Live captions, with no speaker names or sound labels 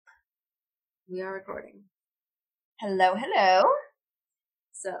We are recording. Hello, hello.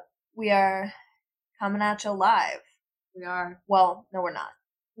 So, We are coming at you live. we are. Well, no, we're not.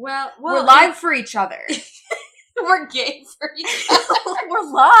 Well, we're live for each other. We're gay for each other.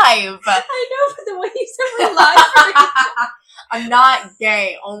 We're live. I know, but the way you said we're live for each other. I'm not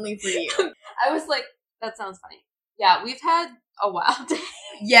gay, only for you. I was like, that sounds funny. Yeah, we've had a wild day.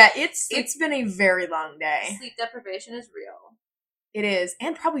 Yeah, it's been a very long day. Sleep deprivation is real. It is,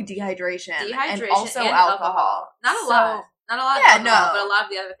 and probably dehydration. And also and alcohol. Not a lot of alcohol, but a lot of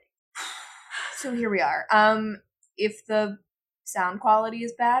the other things. So here we are. If the sound quality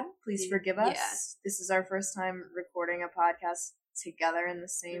is bad, please forgive us. Yeah. This is our first time recording a podcast together in the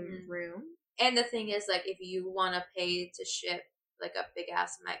same room. And the thing is, like, if you want to pay to ship like a big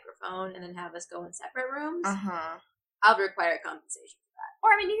ass microphone and then have us go in separate rooms, I'll require compensation for that.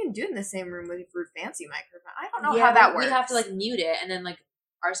 Or I mean, you can do it in the same room with your fancy microphone. I don't know how that works. We have to like mute it and then like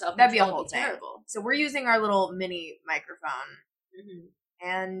ourselves. That'd be a whole thing. Terrible. So we're using our little mini microphone,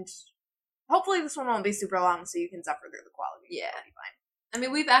 and hopefully this one won't be super long, so you can suffer through the quality. Yeah, it'll be fine. I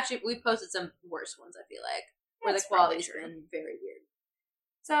mean, we've posted some worse ones. I feel like where the quality's been very weird.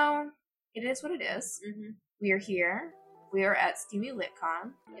 So it is what it is. We are here. We are at Steamy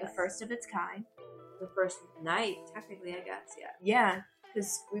LitCon, the first of its kind. The first night, technically, I guess. Yeah. Yeah,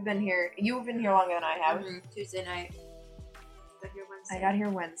 because we've been here. You've been here longer than I have. Tuesday night. I got here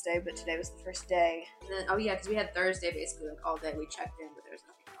Wednesday, but today was the first day. And then, because we had Thursday basically like all day. We checked in, but there was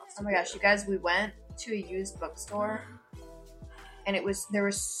nothing else. Oh my gosh, you guys! We went to a used bookstore, and there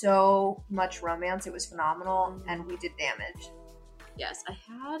was so much romance. It was phenomenal, and we did damage. Yes, I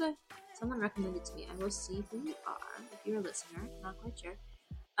had someone recommended to me. I will see who you are if you're a listener. Not quite sure.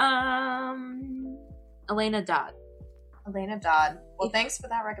 Elena Dodd. Well, thanks for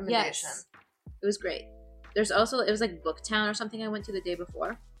that recommendation. Yes. It was great. There's also, it was like Booktown or something I went to the day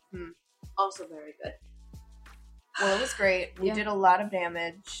before. Also very good. Well, it was great. We did a lot of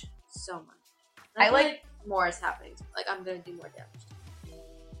damage. So much. I like more is happening. Like, I'm going to do more damage.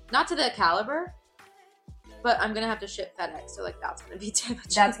 Not to the caliber, but I'm going to have to ship FedEx, so like that's going to be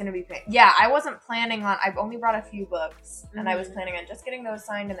damage. That's going to be pain. Yeah, I wasn't planning on, I've only brought a few books, and I was planning on just getting those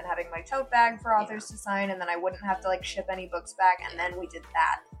signed and then having my tote bag for authors to sign, and then I wouldn't have to like ship any books back, and then we did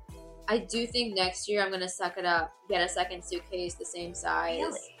that. I do think next year I'm going to suck it up, get a second suitcase the same size.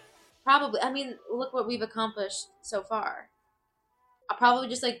 Really? Probably. I mean, look what we've accomplished so far. I'll probably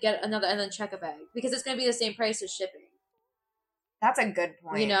just like get another and then check a bag, because it's going to be the same price as shipping. That's a good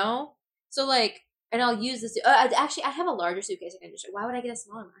point. You know? So like, and I'll use this. Actually, I have a larger suitcase. I can just. Why would I get a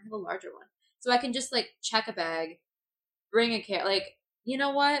smaller one? I have a larger one, so I can just like check a bag, bring a like. You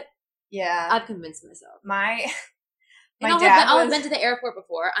know what? Yeah, I've convinced myself. I've been to the airport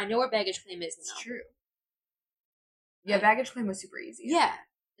before. I know where baggage claim is now. It's true. Yeah, baggage claim was super easy. Yeah.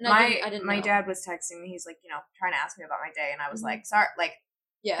 And I didn't my know. dad was texting me. He's like, trying to ask me about my day, and I was like, sorry, like.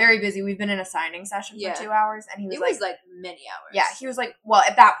 Yeah. Very busy. We've been in a signing session for 2 hours, and he was like many hours. Yeah, he was like, well,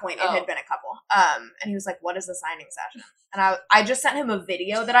 at that point, it had been a couple. And he was like, what is the signing session? And I just sent him a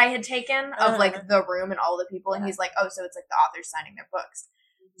video that I had taken of, like, the room and all the people, and he's like, oh, so it's, like, the authors signing their books.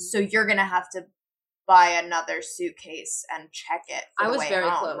 So you're gonna have to buy another suitcase and check it for the way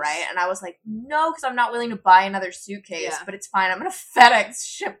home, close. Right? And I was like, no, because I'm not willing to buy another suitcase, but it's fine. I'm gonna FedEx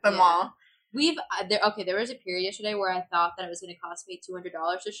ship them all. There was a period yesterday where I thought that it was going to cost me $200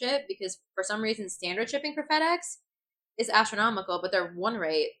 to ship, because for some reason standard shipping for FedEx is astronomical, but their one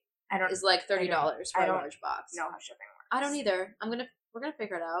rate is like $30 for a large box. Know how shipping works. I don't either. We're gonna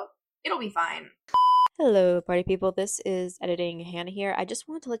figure it out. It'll be fine. Hello, party people. This is editing Hannah here. I just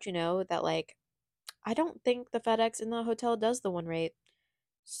wanted to let you know that like I don't think the FedEx in the hotel does the one rate.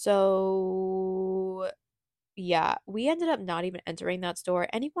 So yeah, we ended up not even entering that store.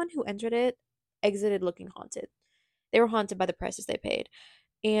 Anyone who entered it exited looking haunted. They were haunted by the prices they paid.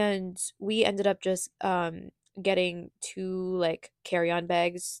 And we ended up just getting 2 like carry-on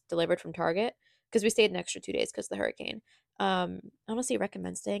bags delivered from Target, because we stayed an extra 2 days because of the hurricane. I honestly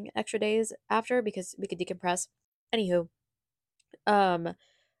recommend staying extra days after, because we could decompress. Anywho,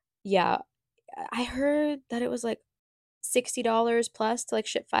 yeah, I heard that it was like $60 plus to like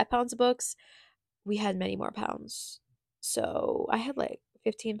ship 5 pounds of books. We had many more pounds. So I had like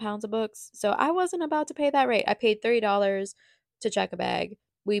 15 pounds of books. So I wasn't about to pay that rate. I paid $30 to check a bag.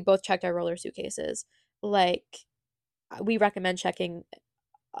 We both checked our roller suitcases. Like, we recommend checking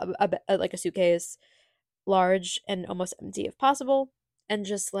like a suitcase large and almost empty if possible, and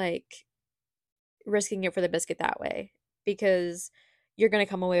just like risking it for the biscuit that way, because you're going to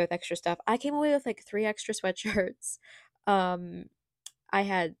come away with extra stuff. I came away with like 3 extra sweatshirts. I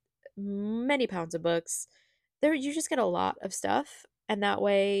had many pounds of books. You just get a lot of stuff, and that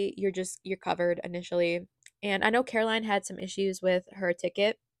way you're covered initially. And I know Caroline had some issues with her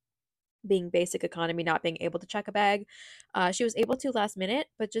ticket being basic economy, not being able to check a bag. She was able to last minute,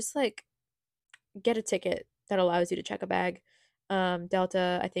 but just like get a ticket that allows you to check a bag.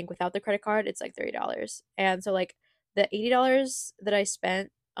 Delta, I think without the credit card, it's like $30. And so like the $80 that I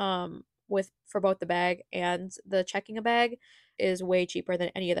spent with for both the bag and the checking a bag is way cheaper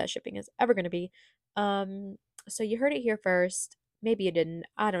than any of that shipping is ever going to be. So you heard it here first. Maybe you didn't.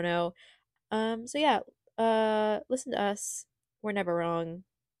 I don't know. So yeah, listen to us. We're never wrong,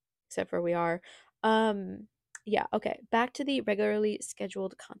 except for we are. Yeah, okay. Back to the regularly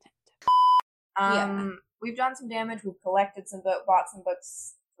scheduled content. We've done some damage. We've collected some bought some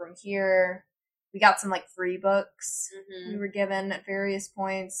books from here. We got some like free books we were given at various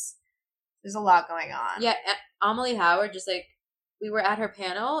points. There's a lot going on. Yeah, Amelie Howard, just like, we were at her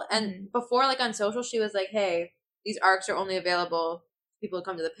panel, and before, like, on social, she was like, hey, these ARCs are only available to people who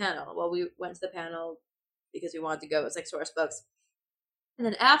come to the panel. Well, we went to the panel because we wanted to go. It was like source books. And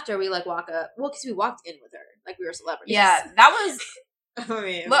then after, we like walk up, well, because we walked in with her like we were celebrities. Yeah, that was I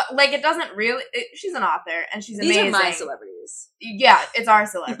mean, like, it doesn't really she's an author and she's amazing. These are my celebrities. Yeah, it's our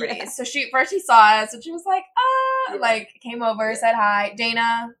celebrities. Yeah. So she saw us and she was like, like came over, said hi.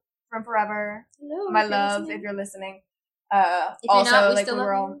 Dana from Forever. Hello, my love, if you're listening. If also you're not, like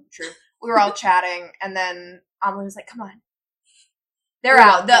we were all chatting, and then Amelie was like, come on. They're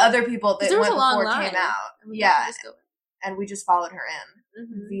out. The other people that went before came out. Yeah. And we just followed her in.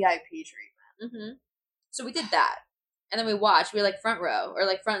 VIP treatment. So we did that. And then we watched. We were like front row or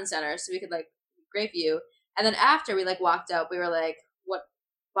like front and center, so we could like great view. And then after we like walked out, we were like, what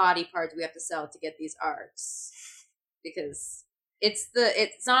body part do we have to sell to get these ARCs? Because it's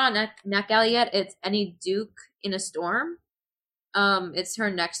not on Nat Galley yet. It's Any Duke in a Storm. It's her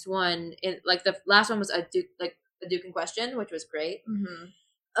next one. In like the last one was a Duke in Question, which was great.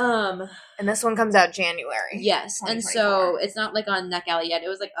 And this one comes out January. Yes, and so it's not like on Nat Galley yet. It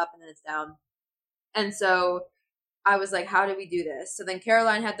was like up and then it's down. And so I was like, how do we do this? So then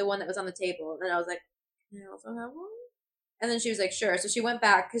Caroline had the one that was on the table, and I was like, can I also have one? And then she was like, sure. So she went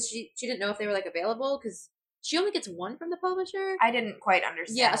back because she didn't know if they were like available because she only gets one from the publisher. I didn't quite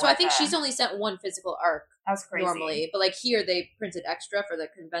understand. Yeah, so I think she's only sent one physical ARC. That's crazy. Normally, but like here they printed extra for the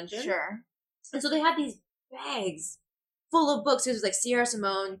convention. Sure. And so they had these bags full of books. It was like Sierra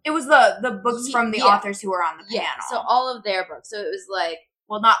Simone. It was the books from the authors who were on the panel. So all of their books. So it was like,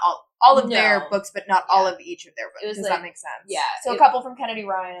 well, not all of their books, but not all of each of their books. Does that make sense? Yeah. So a couple from Kennedy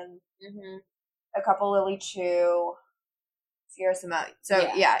Ryan. A couple Lily Chu. Sierra Simone. So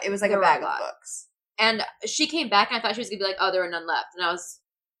yeah, it was like a bag of books. And she came back and I thought she was going to be like, oh, there are none left. And I was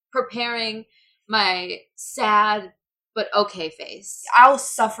preparing my sad but okay face. I'll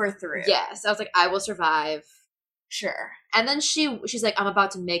suffer through. Yes. I was like, I will survive. Sure. And then she's like, I'm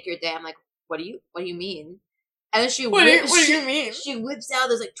about to make your day. I'm like, what do you mean? And then she what do you mean? She whips out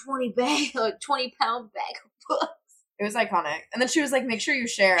this like 20-pound bag of books. It was iconic. And then she was like, make sure you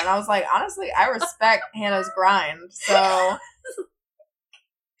share. And I was like, honestly, I respect Hannah's grind. So I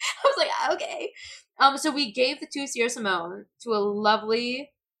was like, okay. So we gave the 2 Sierra Simone to a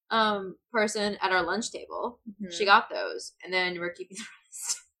lovely person at our lunch table. She got those, and then we're keeping the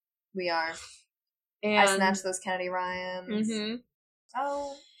rest. We are. And I snatched those Kennedy Ryans.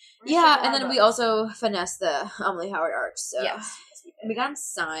 Oh. Yeah, and then we also finessed the Amelie Howard ARCs. So. Yes. And we got them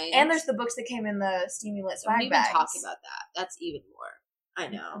signed. And there's the books that came in the Steamy Lit swag bags. We even talking about that. That's even more. I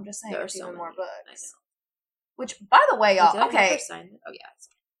know. I'm just saying there's even more books. I know. Which, by the way, y'all, okay. Oh, yeah.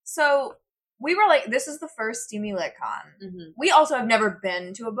 So we were like, this is the first Steamy Lit Con. We also have never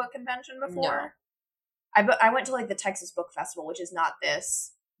been to a book convention before. No. I went to like the Texas Book Festival, which is not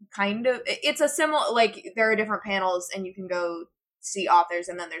this kind of. It's a similar, like there are different panels and you can go see authors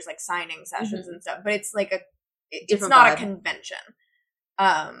and then there's like signing sessions and stuff. But it's like it's not a convention.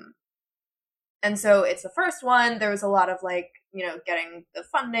 And so it's the first one. There was a lot of like, you know, getting the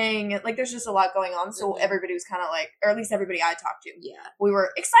funding. Like there's just a lot going on. So everybody was kind of like, or at least everybody I talked to. Yeah. We were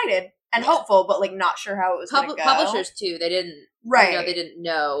excited and hopeful, but like not sure how it was going to go. Publishers too. They didn't. Right. You know, they didn't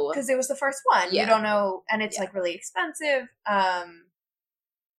know. Because it was the first one. Yeah. You don't know. And it's like really expensive.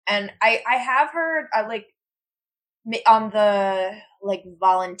 And I have heard like on the like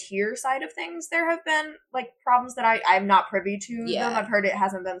volunteer side of things, there have been like problems that I'm not privy to them. I've heard it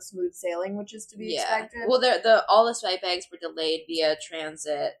hasn't been smooth sailing, which is to be expected. Well, all the swipe bags were delayed via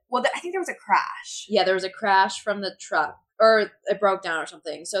transit. Well, I think there was a crash. Yeah, there was a crash from the truck, or it broke down or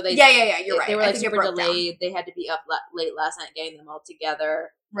something. So they you're right. They were like super delayed. They had to be up late last night getting them all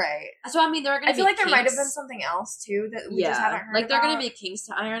together. Right. So I mean, there are going to be. I feel like there might have been something else too that we just haven't heard. Like there are going to be kinks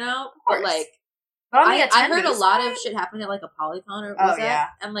to iron out, but like But on the I heard a lot side, of shit happening at like a Polycon or was yeah.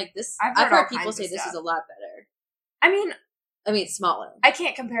 And like this, I've heard people say this is a lot better. I mean, it's smaller. I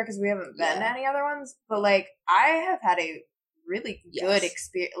can't compare because we haven't been to any other ones, but like I have had a really good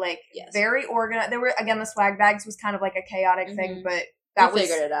experience. Like very organized. There were again the swag bags was kind of like a chaotic thing, but we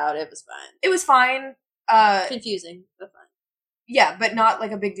figured it out. It was fine. It was fine. Confusing, but fine. Yeah, but not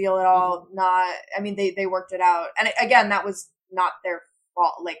like a big deal at all. Not. I mean, they worked it out, and again, that was not their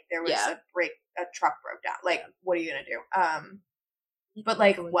fault. Like there was a truck broke down. Like what are you gonna do? But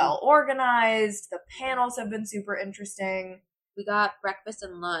like well organized. The panels have been super interesting. We got breakfast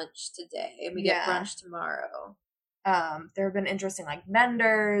and lunch today, and we get brunch tomorrow. There have been interesting like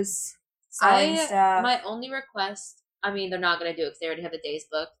vendors selling stuff. My only request, I mean, they're not gonna do it because they already have the days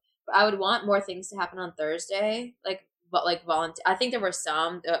booked. But I would want more things to happen on Thursday, like volunteer. I think there were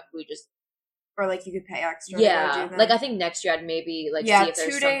some that we just. Or like you could pay extra. Yeah, like I think next year I'd maybe see if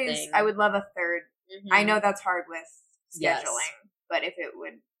there's 2 days. Something. I would love a third. Mm-hmm. I know that's hard with scheduling, but if it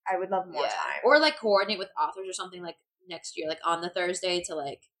would, I would love more time. Or like coordinate with authors or something like next year, like on the Thursday to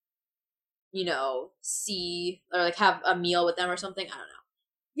like, see or like have a meal with them or something. I don't know.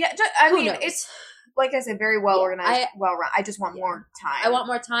 Yeah, I mean it's like I said, very well organized, well run. I just want more time. I want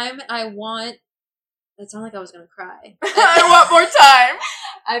more time. I want. It sounded like I was gonna cry. I want more time.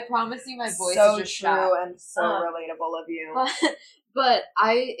 I promise you, my voice so is just true shot. and so relatable of you. But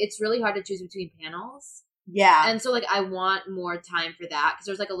it's really hard to choose between panels. Yeah, and so like I want more time for that because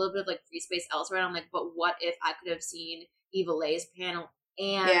there's like a little bit of like free space elsewhere. And I'm like, but what if I could have seen Eva Leigh's panel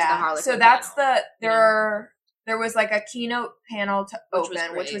and the Harlequin? So that's panel, there was like a keynote panel to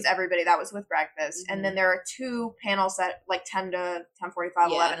open, which was everybody. That was with breakfast, and then there are 2 panels at like 10 to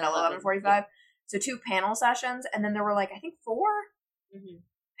 10:45, 11 to 11:45. Yeah. So 2 panel sessions, and then there were like I think 4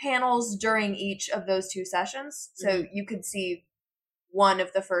 panels during each of those 2 sessions. So you could see one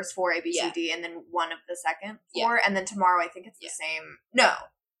of the first 4 ABCD and then one of the second 4, and then tomorrow I think it's the same.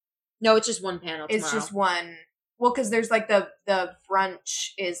 No, it's just one panel. Tomorrow. It's just one. Well, because there's like the brunch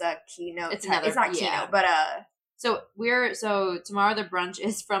is a keynote. It's not keynote, but So tomorrow the brunch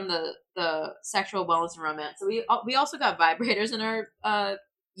is from the sexual wellness and romance. So we also got vibrators in our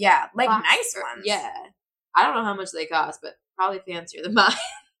like box. Nice ones. Yeah, I don't know how much they cost, but probably fancier than mine.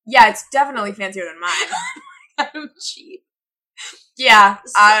 Yeah, it's definitely fancier than mine. I'm cheap. Yeah.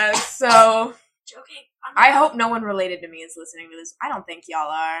 So joking. I hope no one related to me is listening to this. I don't think y'all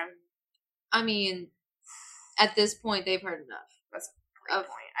are. I mean, at this point, they've heard enough. That's a great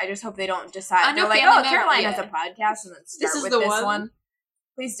point. I just hope they don't decide. They're like, Caroline has a podcast, and then start with this one.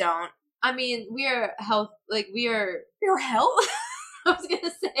 Please don't. I mean, we are health. Like You're health. I was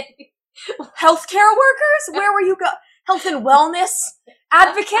gonna say healthcare workers. Where were you go? Health and wellness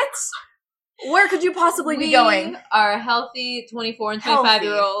advocates. Where could you possibly be going? Are healthy 24 and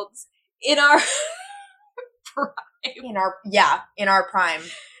 25-year-olds in our prime. In our prime.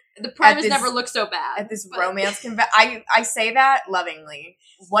 The prime has never looked so bad. At this romance convention. I say that lovingly.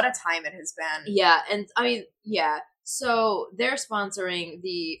 What a time it has been. Yeah, and I mean, so they're sponsoring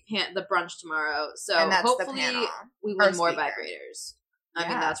the brunch tomorrow. So hopefully we win more vibrators. I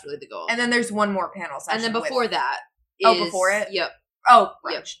mean, that's really the goal. And then there's one more panel session. And then before that before it? Yep. Oh,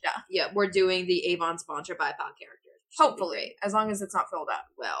 brunch. Yeah, we're doing the Avon sponsored BIPOC characters. Hopefully. As long as it's not filled up.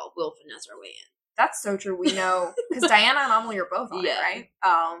 Well, we'll finesse our way in. That's so true. We know. Because Diana and Amelie are both on it, right?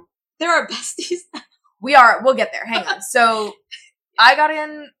 They're our besties. We are. We'll get there. Hang on. So, I got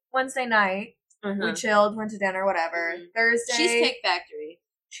in Wednesday night. Mm-hmm. We chilled, went to dinner, whatever. Mm-hmm. Thursday. Cheesecake Factory.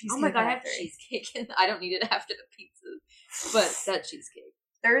 Oh my God, I have cheesecake. And I don't need it after the pizza. But that cheesecake.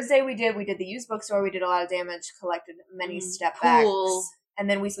 Thursday we did the used bookstore. We did a lot of damage, collected many step backs. And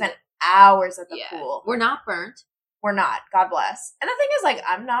then we spent hours at the pool. We're not burnt. We're not. God bless. And the thing is, like,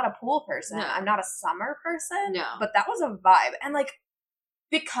 I'm not a pool person. No. I'm not a summer person. No. But that was a vibe. And, like,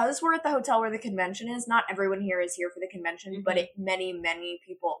 because we're at the hotel where the convention is, not everyone here is here for the convention, but many, many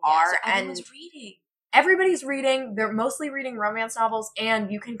people are. So everyone's reading. Everybody's reading. They're mostly reading romance novels,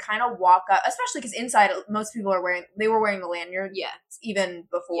 and you can kind of walk up, especially because inside, most people were wearing the lanyard even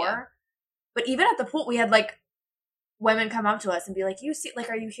before. Yeah. But even at the pool, we had, like, women come up to us and be like,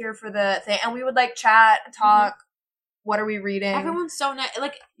 are you here for the thing? And we would, like, chat and talk. Mm-hmm. What are we reading? Everyone's so nice.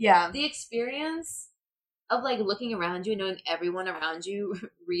 Like, the experience of, like, looking around you and knowing everyone around you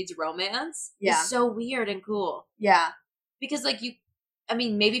reads romance is so weird and cool. Yeah. Because, like,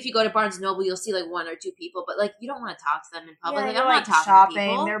 maybe if you go to Barnes & Noble, you'll see, like, 1 or 2 people, but, like, you don't want to talk to them in public. Yeah, like, I'm not talking shopping, to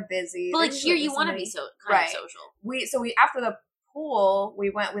people. They're busy. But, like, here you want to be kind of social. We after the pool,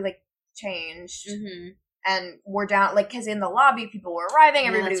 we changed. Mm-hmm. And we're down, like, because in the lobby, people were arriving,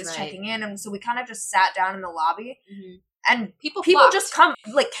 everybody was checking in, and so we kind of just sat down in the lobby. Mm-hmm. And people flocked. just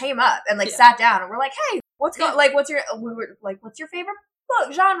came up and sat down and were like, hey, what's going, what's your favorite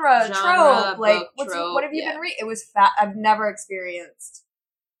book, genre, trope, what have you been reading? It was I've never experienced.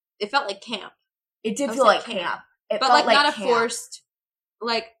 It felt like camp. It did feel like camp. It but felt not a forced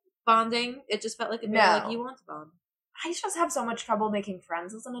bonding. It just felt like a bit like you want to bond. I just have so much trouble making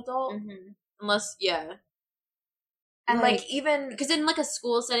friends as an adult. Unless, and even because in a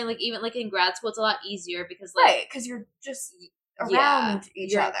school setting, even in grad school, it's a lot easier because because you're just around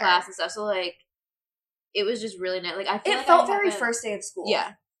each other, in class and stuff. So it was just really nice. I feel it felt very first day of school,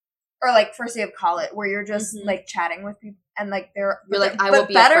 or first day of college, where you're just chatting with people and they're I will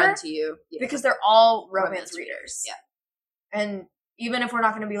be a friend to you because they're all romance readers, and even if we're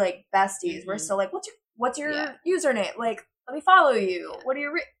not going to be besties, we're still what's your username? Let me follow you. What do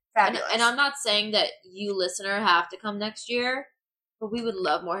you read? Fabulous. And I'm not saying that you, listener, have to come next year, but we would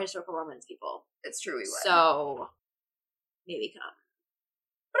love more historical romance people. It's true, we would. So, maybe come.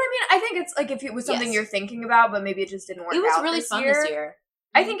 But I think it's if it was something you're thinking about, but maybe it just didn't work out. It was really fun this year.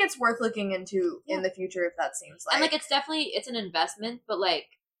 I think it's worth looking into in the future if that seems and it's definitely it's an investment, but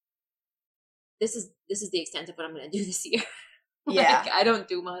this is the extent of what I'm going to do this year. I don't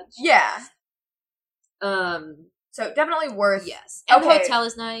do much. Yeah. So definitely worth. Yes. And the hotel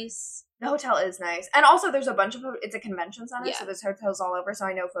is nice. The hotel is nice. And also there's a bunch of it's a convention center, so there's hotels all over, so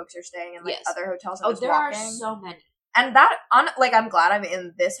I know folks are staying in other hotels. There are so many. And that I'm glad I'm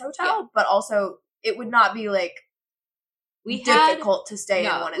in this hotel, but also it would not be difficult to stay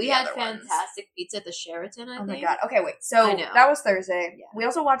in one of the other ones. We had fantastic pizza at the Sheraton, I think. Oh my god. Okay, wait. So that was Thursday. Yeah. We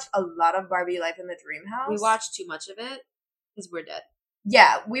also watched a lot of Barbie Life in the Dream House. We watched too much of it because we're dead.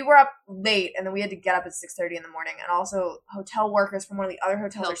 Yeah, we were up late, and then we had to get up at 6:30 in the morning. And also, hotel workers from one of the other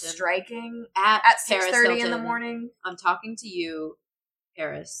hotels are striking at 6:30 in the morning. I'm talking to you,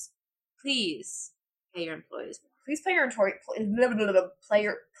 Paris. Please pay your employees more. Please pay your Tories more.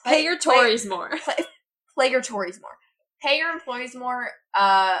 Play your Tories more. Play your Tories more. Pay your employees more.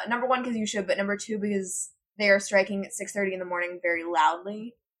 Number one, because you should, but number two, because they are striking at 6:30 in the morning very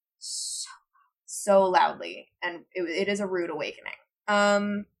loudly. So loudly, and it is a rude awakening.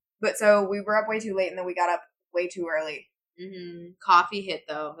 But so we were up way too late, and then we got up way too early. Coffee hit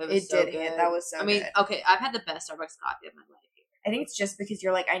though. It did so hit. That was so good. I mean, okay, I've had the best Starbucks coffee of my life here. I think it's just because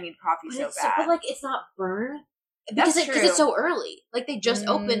you're I need coffee so bad. But it's not burn. Because it's so early. They just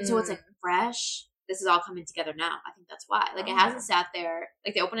opened, so it's fresh. This is all coming together now. I think that's why. It hasn't sat there.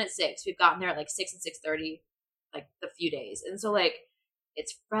 They open at 6. We've gotten there at 6 and 6:30, the few days. And so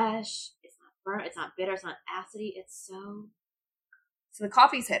it's fresh. It's not burnt. It's not bitter. It's not acidy. It's so. So the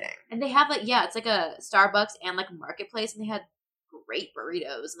coffee's hitting. And they have it's a Starbucks and a marketplace, and they had great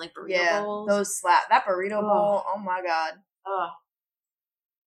burritos and burrito bowls. Those slap. That burrito bowl, oh my god. Oh.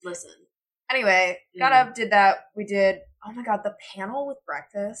 Listen. Anyway, got up, did that. We did, oh my god, the panel with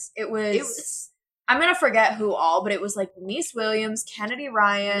breakfast. It was I'm going to forget who all, but it was Denise Williams, Kennedy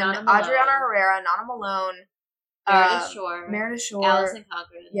Ryan, Adriana Herrera, Nana Malone, Meredith Shore, Allison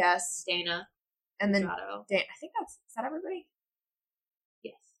Cochran, yes, Dana, and then Dorado. Dana. I think is that everybody?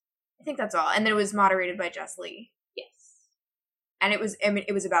 Yes, I think that's all. And then it was moderated by Jess Lee. Yes, and it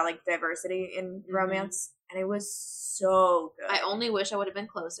was about diversity in romance, and it was so good. I only wish I would have been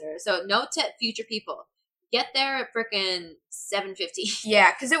closer. So note to future people. Get there at frickin' 7:50.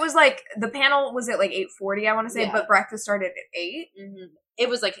 Yeah, because it was the panel was at 8:40, I want to say, but breakfast started at 8. Mm-hmm. It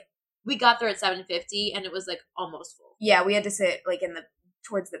was we got there at 7:50, and it was almost full. Yeah, we had to sit in the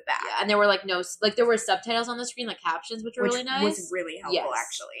towards the back. Yeah, and there were no there were subtitles on the screen, captions, which were really nice. Was really helpful,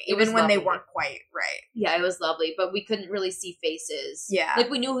 actually, even when they weren't quite right. Yeah, it was lovely, but we couldn't really see faces. Yeah,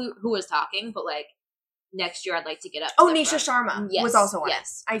 we knew who was talking, but next year I'd like to get up to the Nisha front. Sharma was also on it.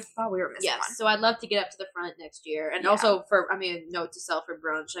 I thought we were missing one. So I'd love to get up to the front next year. And also note to self for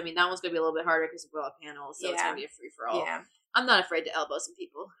brunch. I mean, that one's going to be a little bit harder because we're all panels, so it's going to be a free-for-all. Yeah. I'm not afraid to elbow some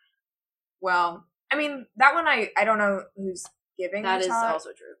people. Well, I mean, that one I don't know who's giving that the is talk.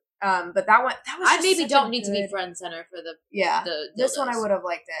 also true. But that was I maybe don't need to be front and center for the this one I would have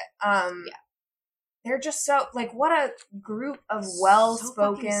liked it. They're just so what a group of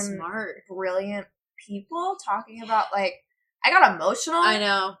well-spoken, so smart, brilliant people talking about I got emotional. I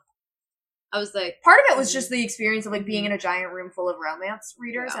know. I was part of it was just the experience of being in a giant room full of romance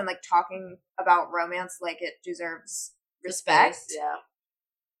readers and talking about romance it deserves respect. Yeah.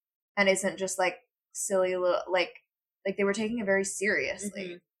 And isn't just silly little they were taking it very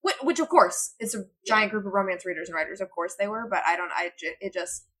seriously. Which of course it's a giant group of romance readers and writers, of course they were, but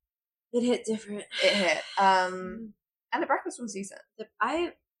it hit different. It hit. And the breakfast was decent.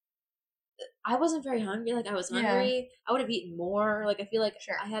 I wasn't very hungry. I was hungry. I would have eaten more. I feel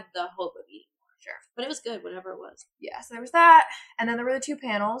sure. I had the hope of eating more. Sure. But it was good, whatever it was. Yeah, so there was that. And then there were the 2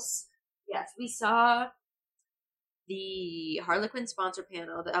 panels. Yes, we saw the Harlequin sponsor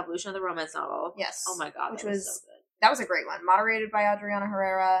panel, the evolution of the romance novel. Yes. Oh my god, which that was so good. That was a great one. Moderated by Adriana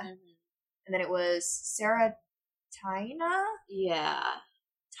Herrera. Mm-hmm. And then it was Sarah Taina? Yeah.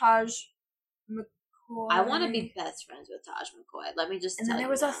 Taj McCoy. I want to be best friends with Taj McCoy. Let me just tell you. And then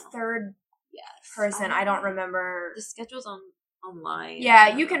there was now. a third person. I don't remember. The schedule's online.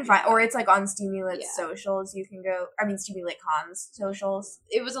 Yeah, you can find, or it's like on Steamy Lit socials. You can go, Steamy Lit Con's socials.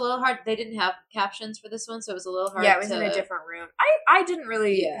 It was a little hard. They didn't have captions for this one, so it was a little hard. Yeah, it was in a different room. I didn't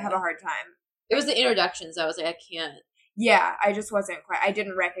really have a hard time. It was the introductions. I was like, I can't. Yeah, I just wasn't quite. I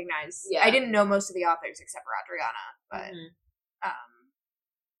didn't recognize. Yeah. I didn't know most of the authors except for Adriana, but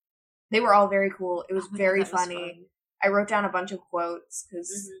they were all very cool. It was very funny. I wrote down a bunch of quotes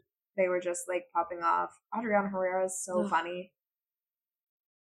because they were just like popping off. Adriana Herrera is so funny.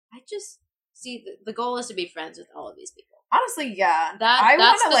 I just see the goal is to be friends with all of these people. Honestly, yeah.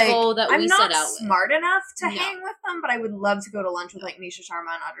 That's the goal that we set out with. I'm not smart enough to hang with them, but I would love to go to lunch with like Nisha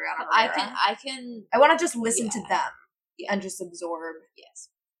Sharma and Adriana Herrera. I want to just listen to them and just absorb. Yes.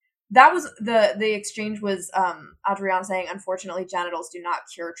 That was the exchange was Adriana saying, unfortunately, genitals do not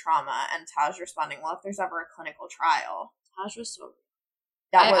cure trauma, and Taj responding, well, if there's ever a clinical trial. Taj was so.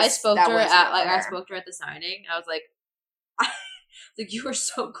 I spoke to her at the signing. I was like, like, you were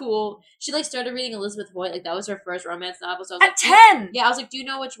so cool. She like started reading Elizabeth Hoyt. Like that was her first romance novel. So I was at 10. Yeah, I was like, do you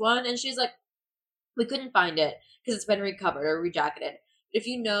know which one? And she's like, we couldn't find it because it's been recovered or rejacketed. If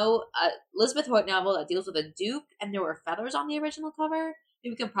you know Elizabeth Hoyt novel that deals with a duke and there were feathers on the original cover,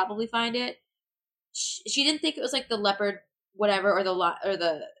 we can probably find it. She didn't think it was like the leopard, whatever, or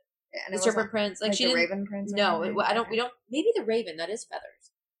the serpent prince. Like she the didn't. Raven prince. No, I don't. We don't. Maybe the raven. That is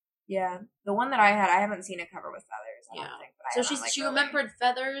feathers. Yeah, the one that I had, I haven't seen a cover with feathers. I don't think. But so she remembered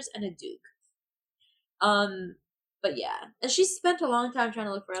feathers and a duke. But yeah, and she spent a long time trying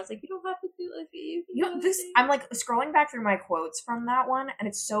to look for it. I was like, you don't have to do like this. I'm like scrolling back through my quotes from that one, and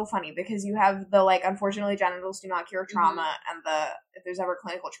it's so funny because you have the like, unfortunately, genitals do not cure trauma, and the if there's ever a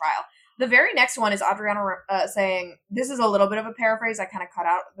clinical trial. The very next one is Adriana saying, this is a little bit of a paraphrase. I kind of cut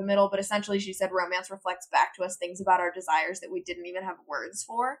out the middle, but essentially she said, romance reflects back to us things about our desires that we didn't even have words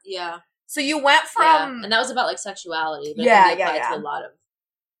for. Yeah. So you went from, and that was about like sexuality. But to a lot of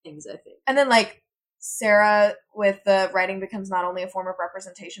things, I think. And then like Sarah with the writing becomes not only a form of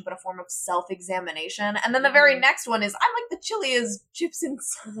representation, but a form of self-examination. And then the very next one is, I like the chili is chips and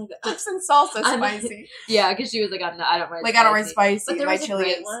salsa spicy. Yeah, because she was like, I don't write spicy. I don't write spicy. But there was a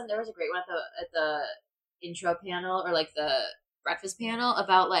great one. There was a great one at the intro panel or like the breakfast panel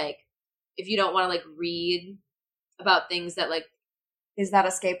about like, if you don't want to like read about things that like, is that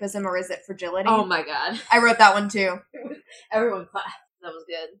escapism or is it fragility? Oh my god. I wrote that one too. Everyone clapped. That was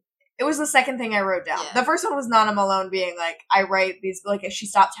good. It was the second thing I wrote down. Yeah. The first one was Nana Malone being like, I write these, like, if she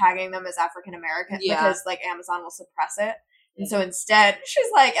stopped tagging them as African American because, like, Amazon will suppress it. And so instead, she's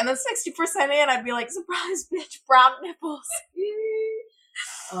like, and then 60% in, I'd be like, surprise, bitch, brown nipples.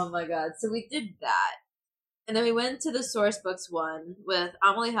 Oh my god. So we did that. And then we went to the Source Books one with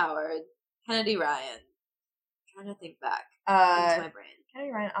Amelie Howard, Kennedy Ryan. I'm trying to think back into my brain.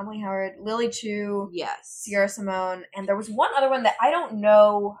 Kennedy Ryan, Amelie Howard, Lily Chu, yes, Sierra Simone, and there was one other one that I don't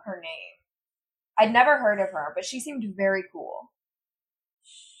know her name. I'd never heard of her, but she seemed very cool.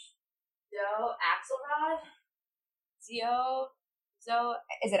 Axelrod? Zo?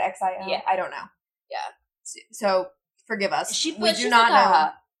 Is it XIO? Yeah. I don't know. Yeah. So, forgive us. We do not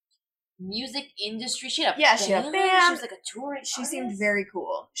know. Music industry. She had a band. She had a band. She was like a touring She artist. seemed very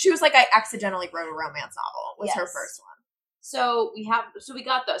cool. She was like, I accidentally wrote a romance novel. Was her first one. So we got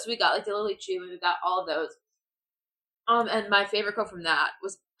those. So we got like the Lily Chu, and we got all of those. And my favorite quote from that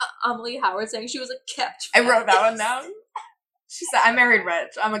was Amelie Howard saying she was a kept feminist. I wrote that one down. She said, I married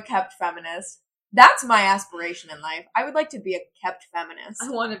rich. I'm a kept feminist. That's my aspiration in life. I would like to be a kept feminist. I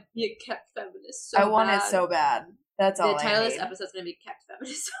want to be a kept feminist I want it so bad. That's all I need. The title of this episode is going to be Kept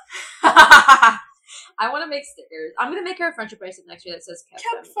Feminist. I want to make stickers. I'm going to make her a friendship bracelet next year that says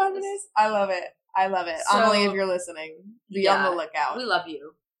Kept Feminist. I love it. So, Amelie, if you're listening, be on the lookout. We love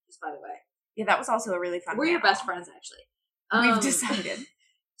you, just by the way. Yeah, that was also a really fun We're panel. your best friends, actually. We've decided.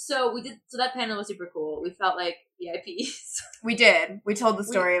 So that panel was super cool. We felt like VIPs. We did. We told the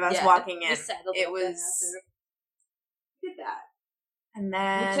story of us walking in. It was... We did that. And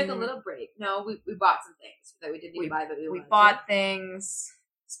then... we took a little break. No, we bought some things that we didn't need to buy, but we wanted bought things,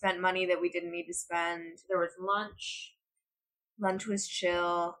 spent money that we didn't need to spend. There was lunch. Lunch was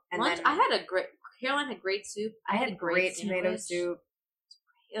chill. And lunch, then Caroline had great soup. I had great tomato soup.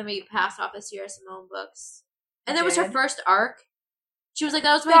 And we passed off the Sierra Simone books. And that was her first arc. She was like,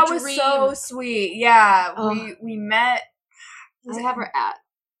 that was my dream. That was so sweet. Yeah, we met. I have her at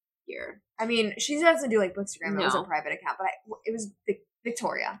here. I mean, she doesn't do like Bookstagram. It was a private account, but it was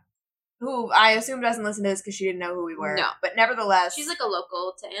Victoria, who I assume doesn't listen to this because she didn't know who we were. No, but nevertheless, she's like a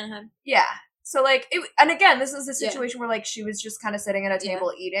local to Anaheim. Yeah. So like, and again, this is a situation where like she was just kind of sitting at a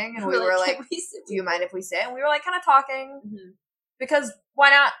table eating, and we were like, "Do you mind if we sit?" And we were like, kind of talking because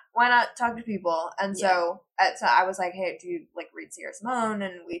why not talk to people? And so I was like, "Hey, do you like read Sierra Simone?"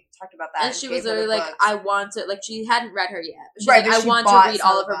 And we talked about that. And she was literally like, "I want to." Like she hadn't read her yet, but she's right? Like, I want to read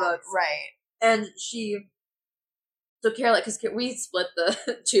all of her books, right? And so Caroline, because we split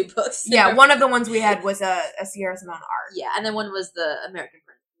the 2 books. Yeah, one of the ones we had was a Sierra Simone art. Yeah, and then one was the American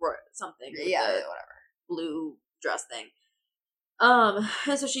Prince something. Yeah, whatever. Blue dress thing.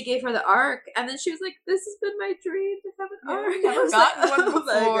 And so she gave her the arc, and then she was like, "This has been my dream to have an arc." I've never gotten one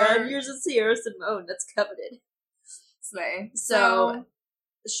before. Oh my god, yours is Sierra Simone. That's coveted. Slay. So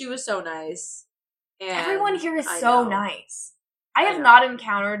she was so nice. And everyone here is so nice. I have not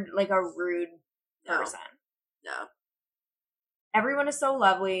encountered like a rude person. No. Everyone is so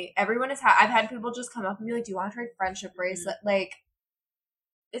lovely. Everyone is. I've had people just come up and be like, "Do you want to try friendship bracelet?" Like,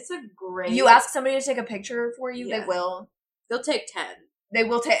 it's a great. You ask somebody to take a picture for you, they will. They'll take 10. They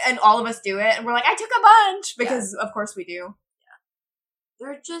will take, and all of us do it, and we're like, "I took a bunch," because of course we do. Yeah,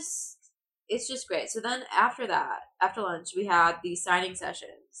 they're just. It's just great. So then after lunch, we had these signing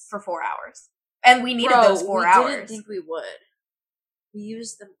sessions for 4 hours, and we needed those 4 hours. We didn't think we would. We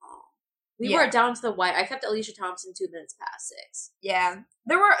used them all. We were down to the wire. I kept Alicia Thompson 2 minutes past 6. Yeah.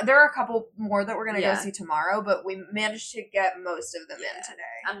 There are a couple more that we're going to go see tomorrow, but we managed to get most of them in today.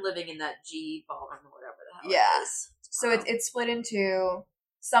 I'm living in that G ballroom or whatever the hell it is. So it's split into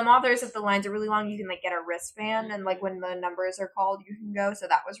some authors, if the lines are really long, you can like get a wristband, and like when the numbers are called, you can go. So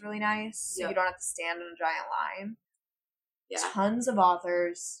that was really nice. So you don't have to stand in a giant line. Yeah. Tons of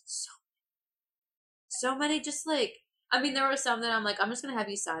authors. So many, just like, I mean, there were some that I'm like, I'm just going to have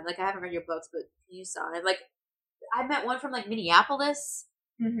you sign. Like, I haven't read your books, but can you sign? Like, I met one from, like, Minneapolis.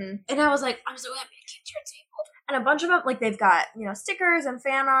 And I was like, I'm so happy to get to your table. And a bunch of them, like, they've got, stickers and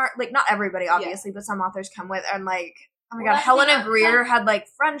fan art. Like, not everybody, obviously, but some authors come with. And, like, oh my god, Helena Greer had, like,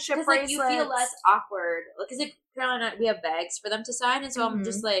 friendship bracelets. Like, you feel less awkward. Because, like, Caroline and I, we have bags for them to sign. And so I'm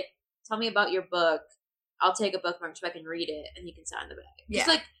just like, tell me about your book. I'll take a bookmark so I can read it. And you can sign the bag. Just,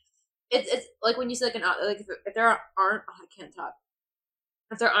 like, It's like when you see like if there aren't I can't talk.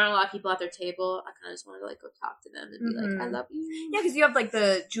 If there aren't a lot of people at their table, I kind of just want to like go talk to them and be like, I love you. Yeah, because you have like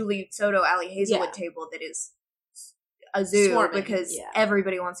the Julie Soto, Allie Hazelwood table that is a zoo because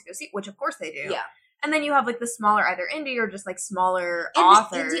everybody wants to go see, which of course they do. Yeah, and then you have like the smaller either indie or just like smaller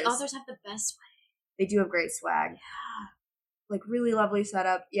authors. Indie authors have the best swag. They do have great swag. Yeah. Like really lovely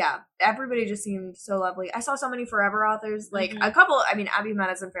setup. Yeah, everybody just seemed so lovely. I saw so many forever authors. Like a couple. I mean, Abby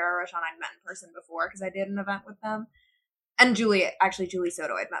Menace and Farrah Rashan I'd met in person before because I did an event with them. And Julie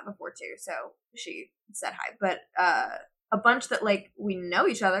Soto I'd met before too, so she said hi. But a bunch that like we know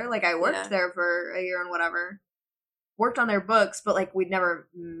each other. Like I worked there for a year and whatever. Worked on their books, but like we'd never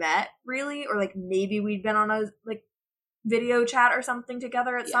met really, or like maybe we'd been on a like video chat or something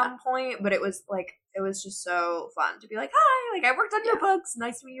together at some point. But it was just so fun to be like, hi, like I worked on your books.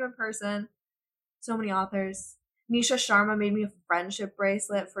 Nice to meet you in person. So many authors. Nisha Sharma made me a friendship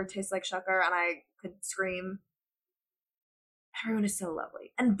bracelet for Tastes Like Sugar, and I could scream. Everyone is so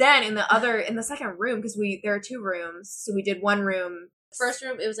lovely. And then in the second room, because there are 2 rooms, so we did one room. First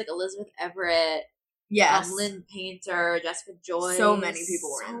room, it was like Elizabeth Everett. Yes. Lynn Painter, Jessica Joyce. So many people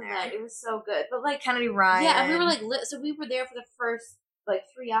were in there. It was so good. But like Kennedy Ryan. Yeah, and we were like so we were there for the first like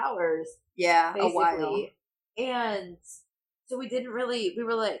 3 hours. Yeah, basically. A while. And so we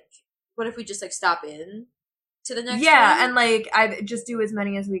were like, what if we just like stop in to the next room? And like I just do as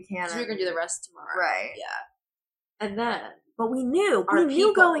many as we can. So we're gonna do the rest tomorrow. Right. Yeah. And then but we knew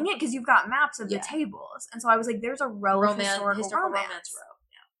going in because you've got maps of the tables, and so I was like, "There's a row of historical romance row."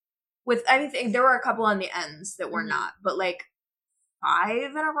 Yeah. With anything, there were a couple on the ends that were not, but like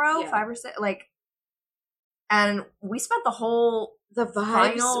 5 in a row, 5 or 6, like, and we spent the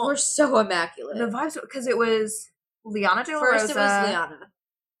vibes were so immaculate. The vibes because it was Liana De La Rosa. First, it was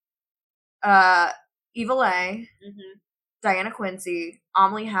Liana. Eva Leigh, Diana Quincy,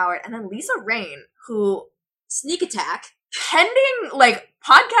 Amelie Howard, and then Lisa Rain, who sneak attack. Pending, like,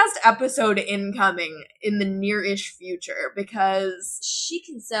 podcast episode incoming in the near-ish future, because she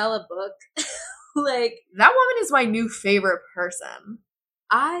can sell a book. Like, that woman is my new favorite person.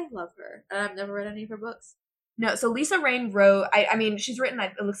 I love her, and I've never read any of her books. No, so Lisa Rain wrote, I mean, she's written,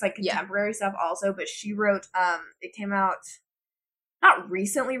 it looks like contemporary stuff also, but she wrote, it came out, not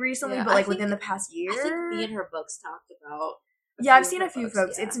recently, but like within the past year. I think me and her books talked about. Yeah, I've seen a few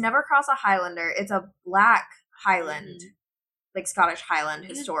folks. Yeah. It's never crossed a Highlander. It's a black Highland, like Scottish Highland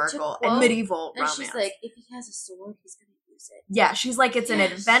historical and medieval romance. She's like, if he has a sword, he's gonna use it. Yeah, she's like, it's an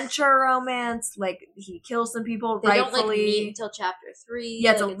adventure romance. Like, he kills some people they rightfully. Don't like meet until chapter 3.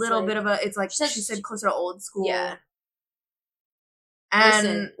 Yeah, it's a little bit of a. It's like she said closer to old school. Yeah.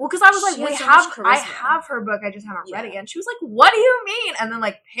 And well, because I was like, I have her book, I just haven't read it yet. And she was like, what do you mean? And then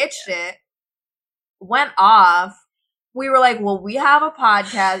like pitched it, went off. We were like, well, we have a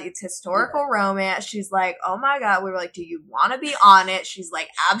podcast. It's historical romance. She's like, oh my God. We were like, do you want to be on it? She's like,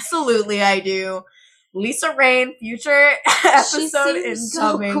 absolutely, I do. Lisa Rain, future episode incoming.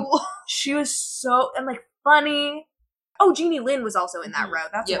 So cool. She was so, and like funny. Oh, Jeannie Lynn was also in that row.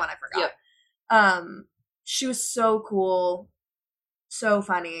 That's the one I forgot. She was so cool. So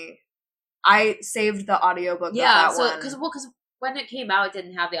funny. I saved the audiobook of that one. Because when it came out, it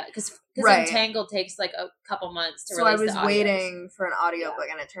didn't have the... Because Entangled takes like a couple months to release the audio. So I was waiting for an audiobook,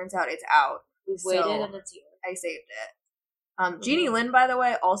 and it turns out it's out. We've waited, and it's here. I saved it. Jeannie Lynn, by the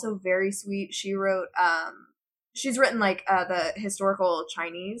way, also very sweet. She wrote... she's written like the historical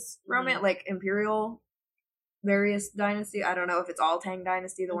Chinese romance, like imperial various dynasty. I don't know if it's all Tang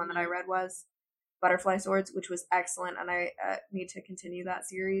Dynasty. The one that I read was Butterfly Swords, which was excellent, and I need to continue that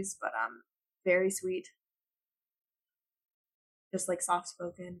series, but very sweet. Just like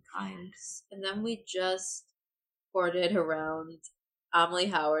soft-spoken, kind. And then we just hoarded around Amelie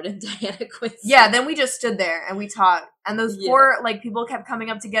Howard and Diana Quincy. Yeah, then we just stood there and we talked, and those poor like people kept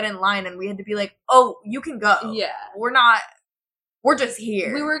coming up to get in line, and we had to be like, oh, you can go. Yeah. We're just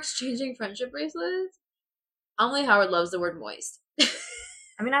here. We were exchanging friendship bracelets. Amelie Howard loves the word moist.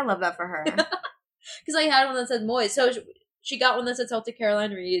 I mean, I love that for her. Because I had one that said moist. So she got one that said Celtic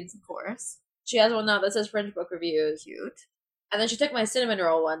Caroline Reads. Of course. She has one now that says French Book Reviews. Cute. And then she took my cinnamon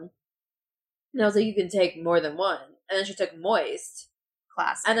roll one. And I was like, you can take more than one. And then she took moist.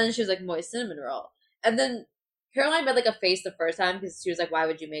 Classic. And then she was like, moist cinnamon roll. And then Caroline made like a face the first time because she was like, why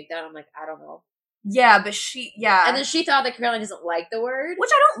would you make that? I'm like, I don't know. Yeah, but And then she thought that Caroline doesn't like the word. Which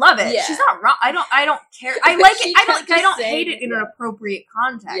I don't love it. Yeah. She's not wrong. I don't care. I like it. I don't hate it in an appropriate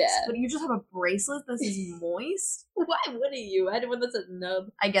context. Yeah. But you just have a bracelet that says moist? Why wouldn't you? I had one that said nub.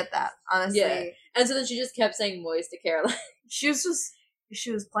 I get that, honestly. Yeah. And so then she just kept saying moist to Caroline. She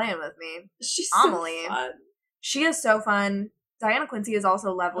was playing with me. She's Amelie. So fun. She is so fun. Diana Quincy is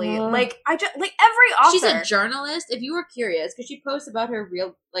also lovely. Like every author. She's a journalist. If you were curious, because she posts about her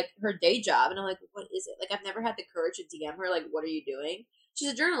her day job, and I'm like, what is it? Like, I've never had the courage to DM her. Like, what are you doing?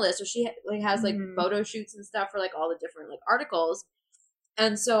 She's a journalist, so she like has like photo shoots and stuff for like all the different like articles.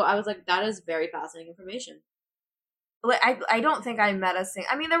 And so I was like, that is very fascinating information. Like, I don't think I met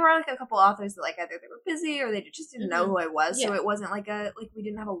I mean, there were like a couple authors that like either they were busy or they just didn't know who I was, so it wasn't like we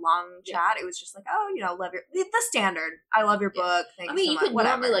didn't have a long chat. It was just like, oh, love the standard. I love your book. Thanks. I mean, you could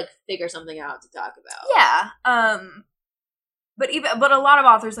normally like figure something out to talk about. Yeah. But a lot of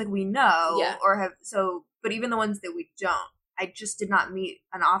authors like we know or have but even the ones that we don't, I just did not meet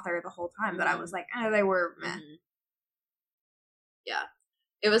an author the whole time that I was like, they were meh. Yeah,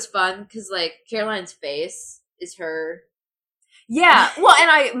 it was fun because like Caroline's face is her. Yeah, well,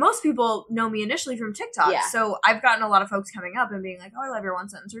 and most people know me initially from TikTok, so I've gotten a lot of folks coming up and being like, oh, I love your one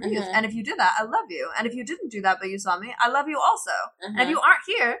sentence reviews, and if you did that, I love you, and if you didn't do that but you saw me, I love you also, and if you aren't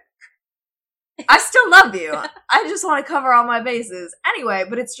here, I still love you. I just want to cover all my bases. Anyway,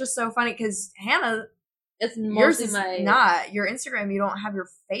 but it's just so funny because Hannah, it's yours is not your Instagram, you don't have your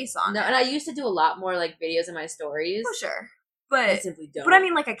face on it. And I used to do a lot more like videos in my stories. Oh, sure. But I simply don't. But I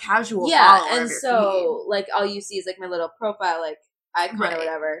mean, like a casual follower and of your so feed. Like all you see is like my little profile, like icon or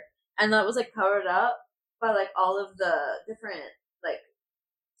whatever, and that was like covered up by like all of the different like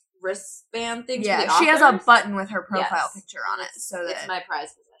wristband things. Yeah, she has a button with her profile picture on it, so that it's my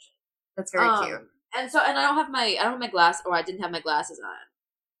prized possession. That's very cute. And I don't have my glass, or I didn't have my glasses on,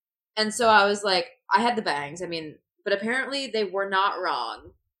 and so I was like, I had the bangs. I mean, but apparently they were not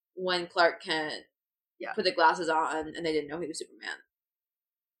wrong when Clark Kent. Put the glasses on, and they didn't know he was Superman.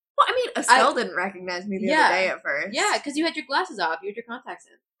 Well, I mean, Estelle didn't recognize me the other day at first. Yeah, because you had your glasses off. You had your contacts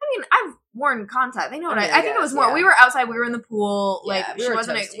in. I mean, I've worn contacts. They know what I think it was more. Yeah. We were outside. We were in the pool. Like we were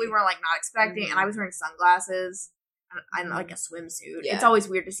like not expecting, and I was wearing sunglasses and like a swimsuit. Yeah. It's always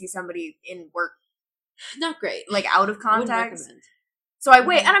weird to see somebody in work. Not great. Like out of contacts. So I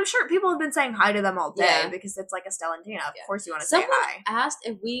wait, and I'm sure people have been saying hi to them all day because it's like Estelle and Dana. Of course, you want to say hi. Someone asked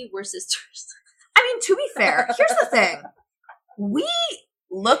if we were sisters. I mean, to be fair, here's the thing. We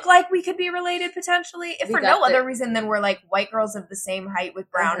look like we could be related potentially, if for no other reason than we're like white girls of the same height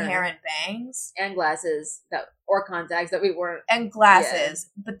with brown hair and bangs. And glasses or contacts that we weren't. And glasses.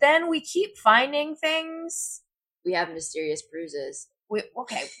 Yeah. But then we keep finding things We have mysterious bruises.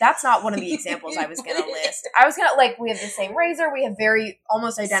 Okay, that's not one of the examples I was going to list. I was going to, like, we have the same razor. We have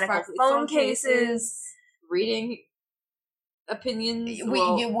almost identical Sparkly phone cases. Reading opinions.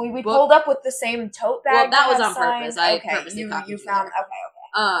 We pulled up with the same tote bag. Well, that was on purpose. I okay, purposely copied you found. there.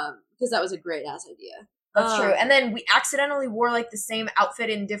 Okay. Because that was a great ass idea. That's true. And then we accidentally wore, like, the same outfit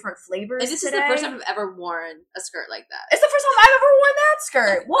in different flavors. And this is the first time I've ever worn a skirt like that. It's the first time I've ever worn that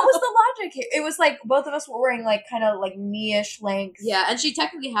skirt. What was the logic here? It was like both of us were wearing, like, kind of like knee-ish length. Yeah, and she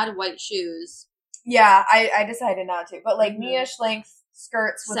technically had white shoes. Yeah, I decided not to, but like knee-ish length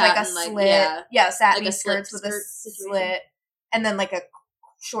skirts with satin, like a slit. Yeah, satiny like skirts with a slit, and then like a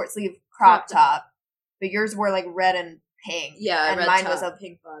short sleeve crop top. But yours were like red and pink. Yeah, and mine top, was a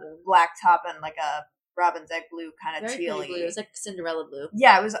pink bottom, black top, and like a robin's egg blue kind of tealy. Blue. It was like Cinderella blue.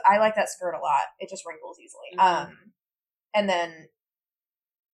 Yeah, it was. I like that skirt a lot. It just wrinkles easily. And then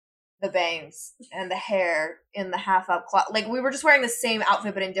the bangs and the hair in the half up cloth. Like, we were just wearing the same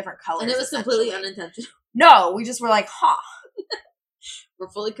outfit but in different colors. And it was completely unintentional. No, we just were like, huh. We're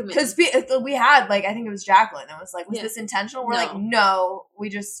fully committed. Because we had, like, I think it was Jacqueline. It was like, was this intentional? We're like, no, we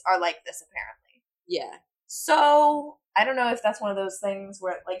just are like this, apparently. Yeah. So, I don't know if that's one of those things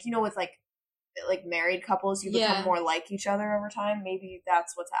where, like, you know, with, like married couples, you become more like each other over time. Maybe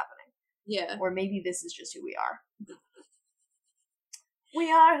that's what's happening. Yeah. Or maybe this is just who we are. We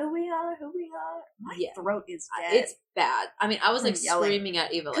are who we are, who we are. My throat is dead. It's bad. I mean, I was like screaming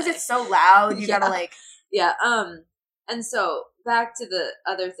at Eva. Because it's so loud, you gotta like... Yeah, and so, back to the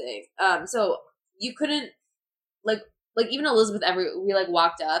other thing. So, you couldn't, like even Elizabeth, we like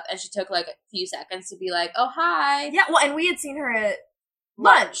walked up and she took like a few seconds to be like, oh, hi. Yeah, well, and we had seen her at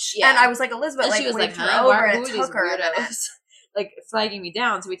lunch. Yeah. And I was like, Elizabeth, and like, she was like, hi, over and it took her. Like, flagging me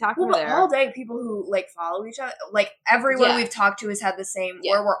down, so we talked to her there. All day, people who, like, follow each other, like, everyone we've talked to has had the same,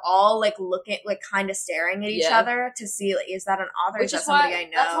 where we're all, like, looking, like, kind of staring at each other to see, like, is that an author? Is that somebody I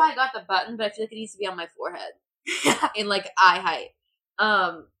know? That's why I got the button, but I feel like it needs to be on my forehead. In, like, eye height.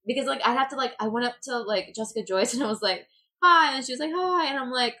 Because, like, I'd have to, like, I went up to, like, Jessica Joyce, and I was like, hi, and she was like, hi, and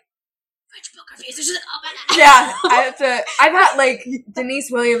I'm like, French poker face. She's like, oh my god. Yeah, I've had, like,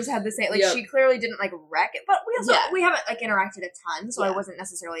 Denise Williams had the same, like, she clearly didn't, like, wreck it, but we haven't, like, interacted a ton, so I wasn't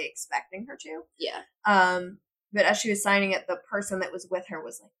necessarily expecting her to. Yeah. But as she was signing it, the person that was with her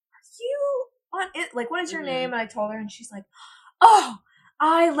was like, are you on it? Like, what is your name? And I told her, and she's like, oh,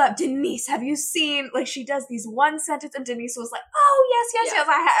 I love Denise. Have you seen, like, she does these one sentence, and Denise was like, oh, yes,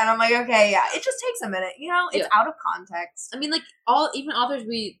 and I'm like, okay, yeah, it just takes a minute, you know, it's out of context. I mean, like, even authors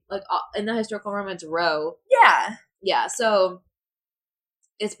we, like, in the historical romance row. Yeah, so,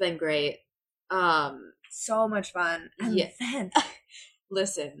 it's been great. So much fun. And then,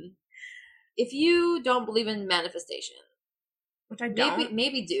 listen, if you don't believe in manifestation, which I don't.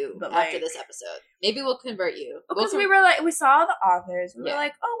 Maybe do after this episode. Maybe we'll convert you. Because we were like, we saw the authors. We were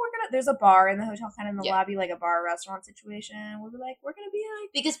like, oh, there's a bar in the hotel, kind of in the lobby, like a bar restaurant situation. We were like, we're gonna be like,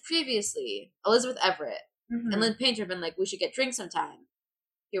 because previously Elizabeth Everett and Lynn Painter have been like, we should get drinks sometime.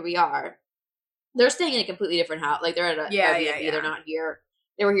 Here we are. They're staying in a completely different house. Like, they're at a Airbnb. They're not here.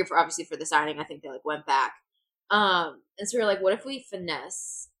 They were here for the signing. I think they like went back. And so we were like, what if we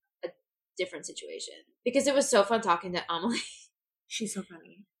finesse a different situation? Because it was so fun talking to Amelie. She's so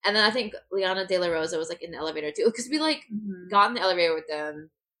funny. And then I think Liana De La Rosa was like in the elevator too. Because we like got in the elevator with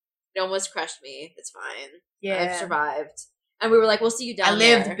them. It almost crushed me. It's fine. Yeah. I've survived. And we were like, we'll see you down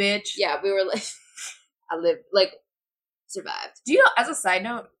there. I lived, bitch. Yeah, we were like, I lived, like, survived. Do you know, as a side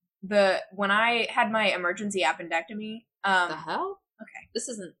note, when I had my emergency appendectomy. The hell? Okay. This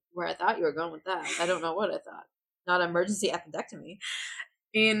isn't where I thought you were going with that. I don't know what I thought. Not emergency appendectomy.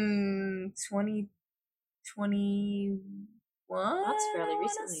 In 2020. That's fairly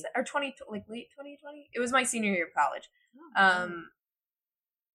recently. Or like late 2020. It was my senior year of college. Oh,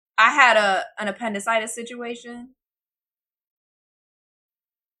 I had an appendicitis situation.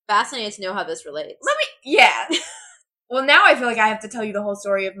 Fascinated to know how this relates. Well, now I feel like I have to tell you the whole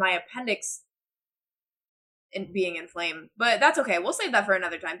story of my appendix being inflamed. But that's okay. We'll save that for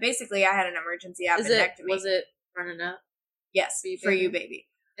another time. Basically, I had an emergency appendectomy. Was it running up? Yes, for you, baby.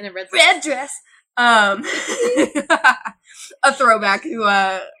 In a red dress. A throwback to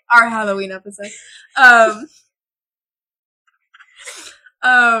our Halloween episode. So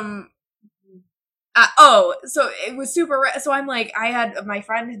it was super. So I'm like, my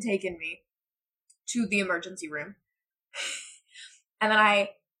friend had taken me to the emergency room, and then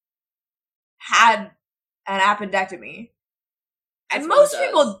I had an appendectomy. And most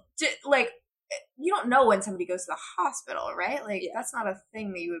people like, you don't know when somebody goes to the hospital, right? Like, that's not a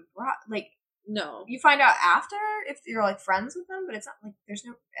thing that you would like. No. You find out after if you're, like, friends with them, but it's not, like, there's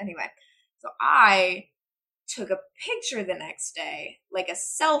no... Anyway. So I took a picture the next day, like a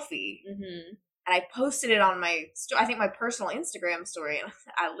selfie, Mm-hmm. and I posted it on my, I think my personal Instagram story, and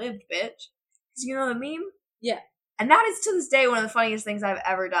I lived, bitch. Because you know the meme? Yeah. And that is to this day one of the funniest things I've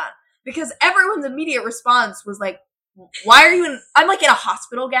ever done. Because everyone's immediate response was like, why are you in, I'm like in a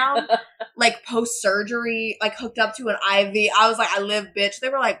hospital gown, like post-surgery, like hooked up to an IV. I was like, I live, bitch. They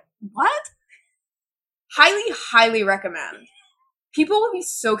were like, what? Highly, highly recommend. People will be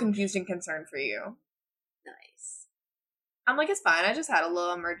so confused and concerned for you. Nice. I'm like, it's fine. I just had a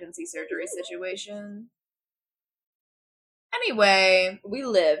little emergency surgery situation. Anyway. We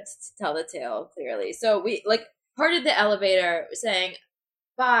lived to tell the tale, clearly. So we, like, parted the elevator saying,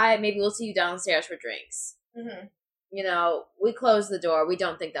 bye, maybe we'll see you downstairs for drinks. Mm-hmm. You know, we closed the door. We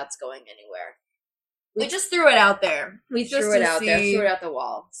don't think that's going anywhere. We just threw it out there. We threw it out there. Threw it out the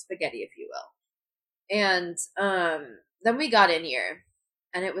wall. Spaghetti, if you will. And then we got in here,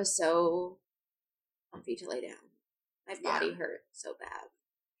 and it was so comfy to lay down. My body hurt so bad.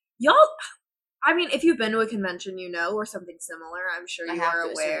 Y'all, I mean, if you've been to a convention, you know, or something similar, I'm sure you are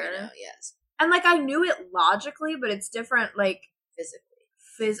aware. Know, yes. And, like, I knew it logically, but it's different, like, physically.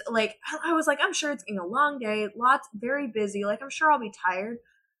 Like, I was like, I'm sure it's a long day, very busy, like, I'm sure I'll be tired.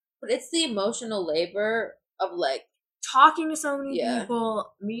 But it's the emotional labor of, like, talking to so many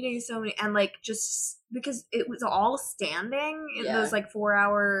people, meeting so many, and, like, just because it was all standing in those, like, 4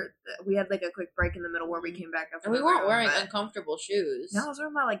 hour, we had, like, a quick break in the middle where we came back up. And we weren't wearing uncomfortable shoes. No, those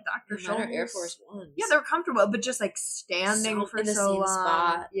were my, like, Dr. Scholl's Air Force Ones. Yeah, they were comfortable, but just, like, standing for so long.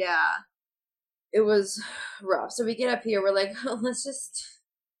 Spot. Yeah. It was rough. So we get up here, we're like, let's just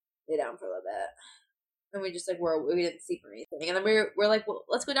lay down for a little bit. And we just, like, we didn't sleep or anything. And then we're like, well,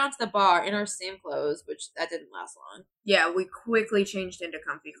 let's go down to the bar in our same clothes, which that didn't last long. Yeah, we quickly changed into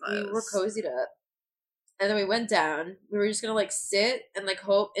comfy clothes. We were cozied up. And then we went down. We were just going to, like, sit and, like,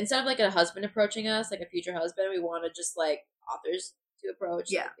 hope. Instead of, like, a husband approaching us, like a future husband, we wanted just, like, authors to approach.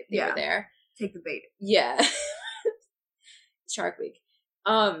 Yeah. Like, if they were there. Take the bait. Yeah. Shark Week.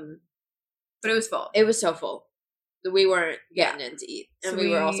 But it was full. It was so full. We weren't getting in to eat. And so we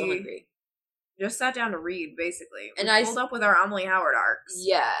were also hungry. Just sat down to read, basically. And I pulled up with our Amelie Howard arcs.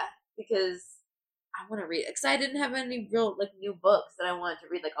 Yeah, because I want to read. Because I didn't have any real, like, new books that I wanted to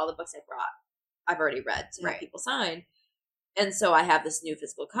read. Like, all the books I brought, I've already read to have people sign. And so I have this new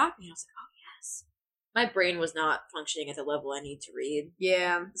physical copy. And I was like, oh, yes. My brain was not functioning at the level I need to read.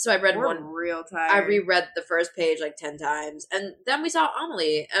 Yeah. So I read real tired. I reread the first page, like, 10 times. And then we saw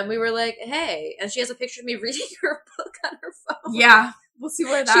Amelie. And we were like, hey. And she has a picture of me reading her book on her phone. Yeah. We'll see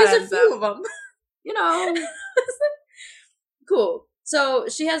where that ends up. She has a few of them. You know. Cool. So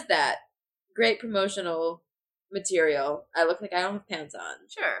she has that. Great promotional material. I look like I don't have pants on.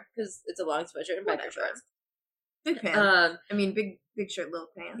 Sure. Because it's a long sweatshirt and biker shorts. Big pants. I mean, big shirt, little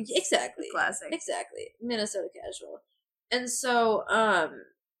pants. Exactly. Classic. Exactly. Minnesota casual. And so,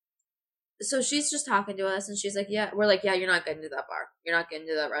 so she's just talking to us, and she's like, yeah. We're like, yeah, you're not getting to that bar. You're not getting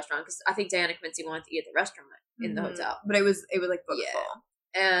to that restaurant. Because I think Diana Quincy wanted to eat at the restaurant in the hotel. But it was like booked full.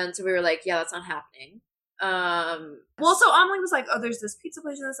 And so we were like, yeah, that's not happening. Well, so Amelie was like, oh, there's this pizza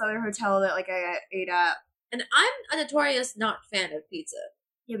place in this other hotel that, like, I ate at. And I'm a notorious not fan of pizza.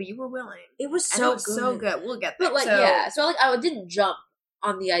 Yeah, but you were willing. It was so good. So good. We'll get there. But, like, so like, I didn't jump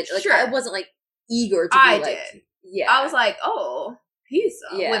on the idea. Like, sure. I wasn't, like, eager to be, like. Did. Yeah. I was like, oh, pizza.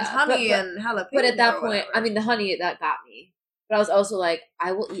 Yeah. With honey and jalapeno. But at that point, I mean, the honey, that got me. But I was also like,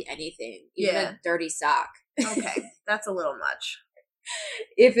 I will eat anything. Even a dirty sock. Okay. That's a little much.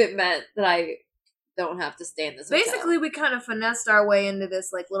 If it meant that I don't have to stay in this hotel. Basically, we kind of finessed our way into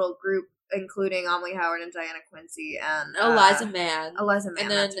this, like, little group, including Amelie Howard and Diana Quincy and Eliza Mann. And then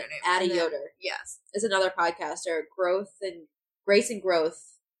that's her name. Addie Yoder. Yes. Is another podcaster. Grace and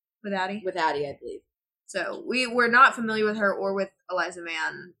Growth. With Addie? With Addie, I believe. So, we were not familiar with her or with Eliza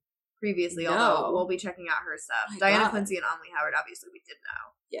Mann previously, although we'll be checking out her stuff. Diana Quincy and Amelie Howard, obviously, we did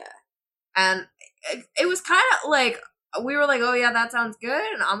know. Yeah. And it was kind of like, we were like, oh, yeah, that sounds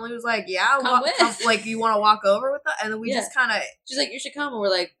good. And Amelie was like, yeah, like, you want to walk over with that? And then we just kind of. She's like, you should come. And we're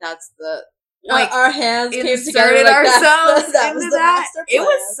like, that's the. Like, our hands came together. Inserted ourselves that into that. It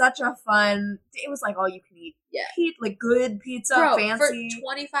was such a fun. It was like all you can eat. Yeah. Like good pizza, fancy.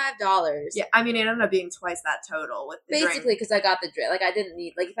 For $25. Yeah, I mean, it ended up being twice that total with the basically, because I got the drink. Like, I didn't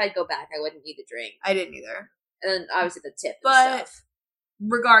need. Like, if I'd go back, I wouldn't need the drink. I didn't either. And then, obviously, the tip and stuff.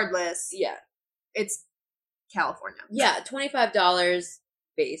 Regardless. Yeah. It's California. Yeah, $25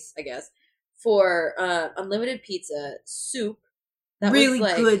 base, I guess, for unlimited pizza, soup. That really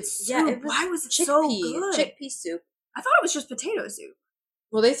was, like, good soup. Yeah, it was why was it so good? Chickpea soup. I thought it was just potato soup.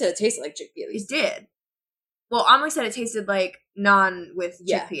 Well, they said it tasted like chickpea. It did. Well, Amelie said it tasted like naan with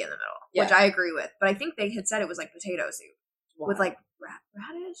Yeah. chickpea in the middle, Yeah. which I agree with. But I think they had said it was like potato soup with like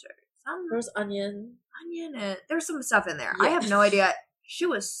radish or something. There was onion And there's some stuff in there. Yeah. I have no idea. She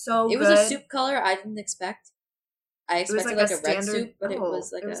was so good. It was a soup color I didn't expect. I expected like a standard, red soup, but it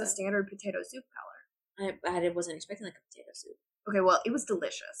was like a standard potato soup color. I wasn't expecting like a potato soup. Okay, well, it was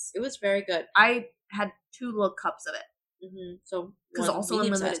delicious. It was very good. I had 2 little cups of it. Mm-hmm. So because also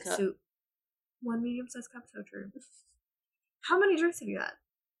unlimited soup. 1 medium-sized cup, so true. How many drinks have you had?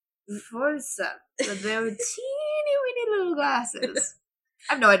 47. So they were teeny weeny little glasses.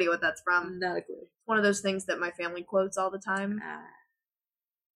 I have no idea what that's from. Not a clue. One of those things that my family quotes all the time. I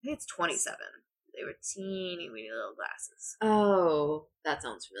think it's 27. They were teeny weeny little glasses. Oh, that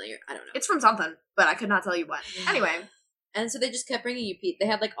sounds familiar. I don't know. It's from something, but I could not tell you what. Anyway. And so they just kept bringing you pizza. They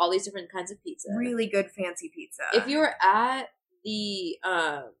had like all these different kinds of pizza. Really good fancy pizza. If you were at the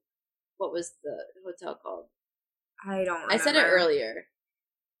what was the hotel called? I don't remember. I said it earlier.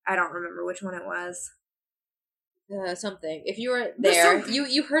 I don't remember which one it was. Something. If you were there,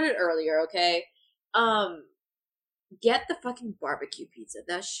 you heard it earlier, okay? Get the fucking barbecue pizza.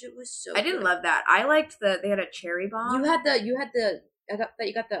 That shit was so I didn't love that. I liked they had a cherry bomb. You got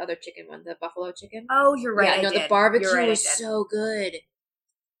the other chicken one, the buffalo chicken. Oh, you're right. Yeah, no, the barbecue was so good.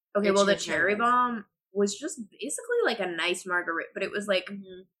 Okay, well, the cherry bomb was just basically like a nice margarita, but it was like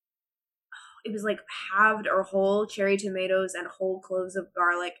it was like halved or whole cherry tomatoes and whole cloves of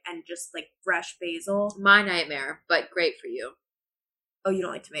garlic and just like fresh basil. My nightmare, but great for you. Oh, you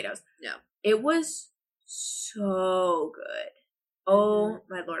don't like tomatoes? No. It was so good. Oh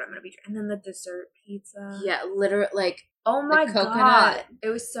my lord, I'm gonna be. And then the dessert pizza. Yeah, literally, like. Oh my god, it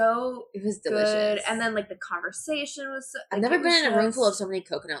was delicious. Good. And then like the conversation was. I've never been in a room full of so many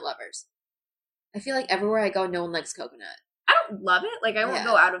coconut lovers. I feel like everywhere I go, no one likes coconut. I don't love it. Like I won't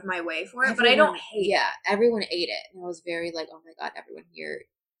go out of my way for it, but I don't hate it. Yeah, everyone ate it, and I was very like, oh my god, everyone here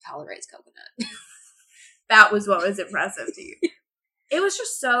tolerates coconut. That was what was impressive to you. It was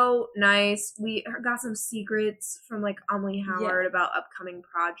just so nice. We got some secrets from like Amelie Howard about upcoming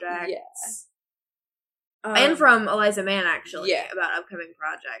projects. Yeah. And from Eliza Mann, actually, about upcoming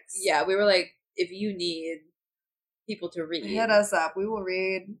projects. Yeah, we were like, if you need people to read, hit us up. We will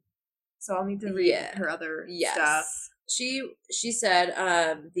read. So I'll need to read her other stuff. She said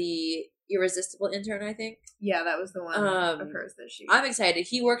the Irresistible Intern, I think. Yeah, that was the one of hers that she. I'm excited.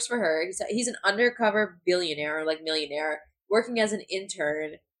 He works for her. He's an undercover billionaire or like millionaire working as an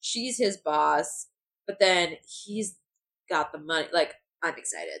intern. She's his boss, but then he's got the money. Like, I'm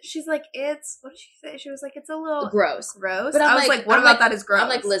excited. She's like, what did she say? She was like, it's a little gross. But I was like, what about that is gross? I'm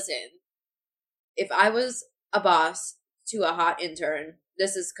like, listen, if I was a boss to a hot intern,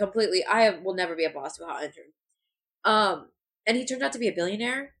 this is completely, will never be a boss to a hot intern. And he turned out to be a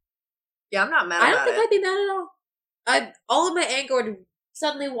billionaire. Yeah, I'm not mad about it. I don't think I'd be mad at all. All of my anger would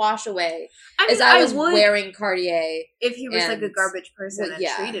suddenly wash away as I was wearing Cartier. If he was like a garbage person and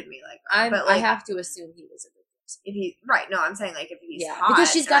treated me like that. But I have to assume he was a good person. If he no, I'm saying like if he's hot, because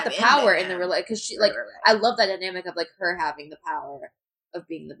she's got the power in the relationship. Because she I love that dynamic of like her having the power of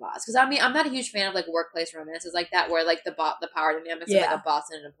being the boss. Because I mean, I'm not a huge fan of like workplace romances like that, where like the power dynamics of like a boss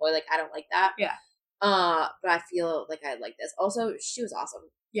and an employee. Like I don't like that. Yeah. But I feel like I like this. Also, she was awesome.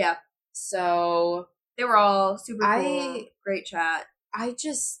 Yeah. So they were all super cool. Great chat. I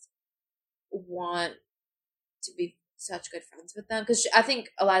just want to be such good friends with them because I think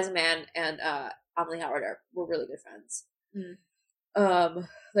Eliza Mann and Amelie Howard were really good friends.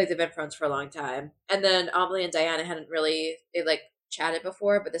 Like they've been friends for a long time. And then Amelie and Diana they like chatted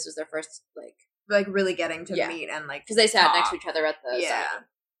before, but this was their first like really getting to meet and like because they sat next to each other at the signing.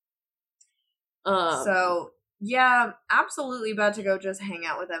 So yeah, absolutely about to go just hang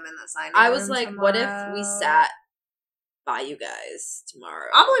out with them in the signing. I was like, what if we sat by you guys tomorrow?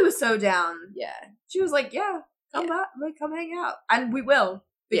 Amelie was so down. Yeah, she was like, yeah, come back, like come hang out, and we will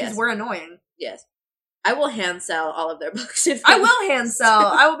because we're annoying. Yes. I will hand sell all of their books. I will hand sell.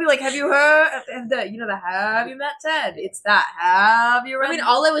 I will be like, have you heard the Have You Met Ted? It's that. Have you read? I mean,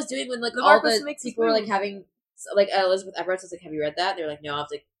 all I was doing when like all the people were like having like Elizabeth Everett was like, have you read that? They're like, no. I was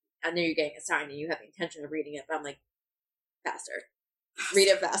like, I know you're getting assigned and you have the intention of reading it, but I'm like, faster. Read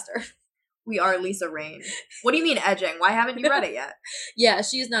it faster. We are Lisa Rain. What do you mean edging? Why haven't you read it yet? Yeah,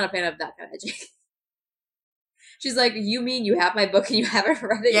 she's not a fan of that kind of edging. She's like, you mean you have my book and you haven't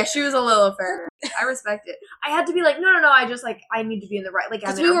read it yet? Yeah, she was a little afraid. I respect it. I had to be like, no. I just like, I need to be in the right, like,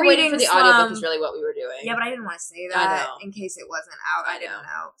 I'm in we were waiting for the slump. audiobook is really what we were doing. Yeah, but I didn't want to say that in case it wasn't out. I didn't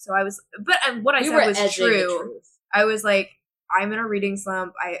know. So I was, but what I said was true. I was like, I'm in a reading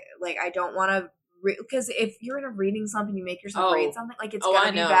slump. I don't want to, because if you're in a reading slump and you make yourself read something, like, it's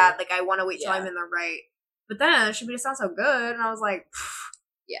gonna be bad. Like, I want to wait till I'm in the right. But then she made it sound so good, and I was like,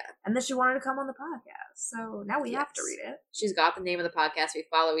 yeah. And then she wanted to come on the podcast, so now we have to read it. She's got the name of the podcast. We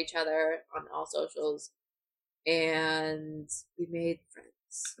follow each other on all socials, and we made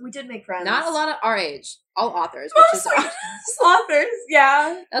friends. We did make friends. Not a lot of our age. All authors, which is authors.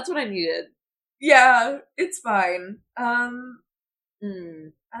 Yeah, that's what I needed. Yeah, it's fine.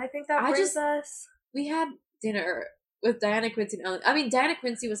 And I think that brings us. We had dinner with Diana Quincy. I mean, Diana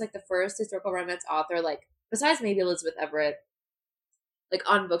Quincy was like the first historical romance author, like besides maybe Elizabeth Everett, like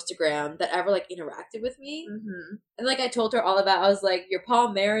on Bookstagram that ever like interacted with me. Mm-hmm. And like I told her all about. I was like, your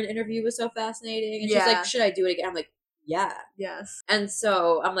Paul Marin interview was so fascinating, and she's like, should I do it again? I'm like, yeah. Yes. And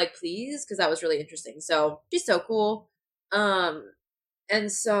so I'm like, please, because that was really interesting. So she's so cool.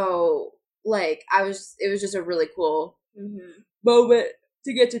 And so like it was just a really cool moment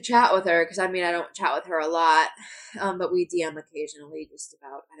to get to chat with her, because I mean I don't chat with her a lot, but we DM occasionally just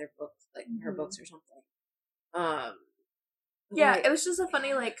about either books, like her books or something. Yeah, it was just a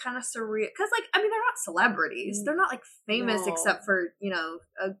funny, like, kind of surreal, because, like, I mean, they're not celebrities. They're not, like, famous except for, you know,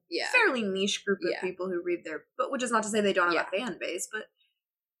 a fairly niche group of people who read their book, which is not to say they don't have a fan base, but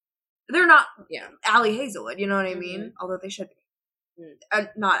they're not Allie Hazelwood, you know what I mean? Although they should be.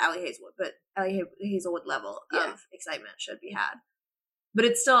 Not Allie Hazelwood, but Allie Hazelwood level of excitement should be had. But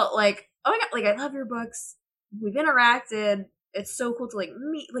it's still, like, oh my god, like, I love your books. We've interacted. It's so cool to, like,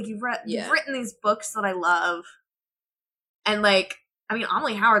 meet, like, you've written these books that I love. And, like, I mean,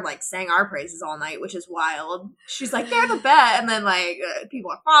 Amelie Howard, like, sang our praises all night, which is wild. She's like, they're the best. And then, like,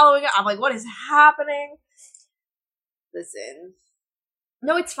 people are following it. I'm like, what is happening? Listen.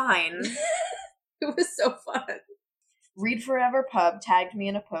 No, it's fine. It was so fun. Read Forever Pub tagged me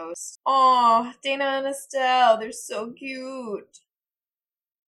in a post. Oh, Dana and Estelle, they're so cute.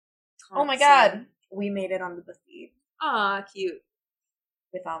 Oh my god. We made it on the feed. Aw, cute.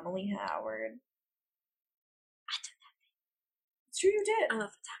 With Amelie Howard. Sure you did. I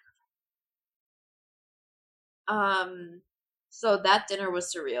love photography. So that dinner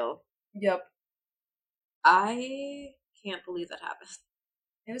was surreal. Yep. I can't believe that happened.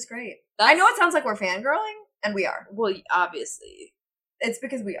 It was great. I know it sounds like we're fangirling, and we are. Well, obviously. It's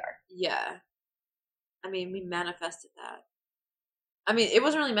because we are. Yeah. I mean, we manifested that. I mean, it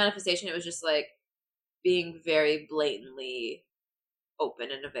wasn't really manifestation, it was just like being very blatantly open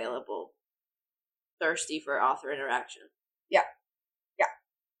and available. Thirsty for author interaction. Yeah.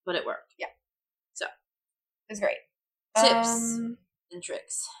 But it worked. Yeah. So. It was great. Tips and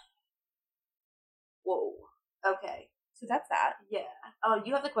tricks. Whoa. Okay. So that's that. Yeah. Oh,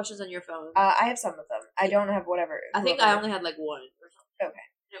 you have the questions on your phone. I have some of them. I don't have whatever. I think I only had like one or something. Okay.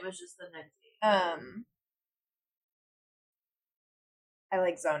 It was just the next day. I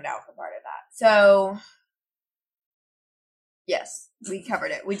like zoned out for part of that. So yes, we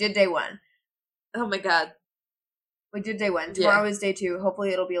covered it. We did day 1. Oh my god. We did day 1. Tomorrow is day 2.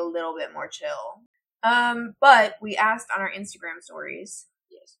 Hopefully it'll be a little bit more chill. But we asked on our Instagram stories,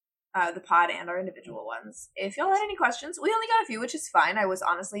 the pod and our individual ones, if y'all had any questions. We only got a few, which is fine. I was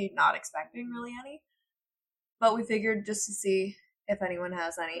honestly not expecting really any. But we figured just to see if anyone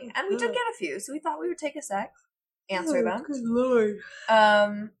has any. And we did get a few, so we thought we would take a sec, answer them. Good lord.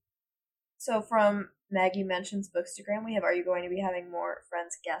 So from Maggie Mentions Bookstagram, we have, are you going to be having more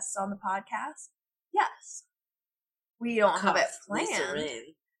friends guests on the podcast? Yes. We don't have it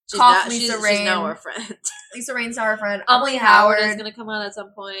planned. She's now our friend. Lisa Rain's now our friend. Amelie Howard is going to come on at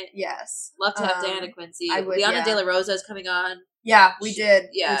some point. Yes. Love to have Diana Quincy. I would, Liana De La Rosa is coming on. Yeah, we did.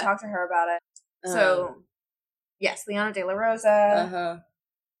 Yeah. We talked to her about it. So, yes, Liana De La Rosa.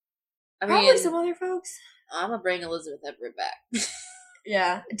 Probably some other folks. I'm going to bring Elizabeth Everett back.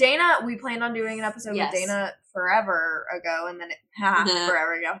 Yeah. Dana, we planned on doing an episode with Dana forever ago, and then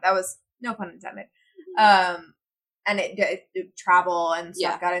forever ago. That was, no pun intended. And it travel and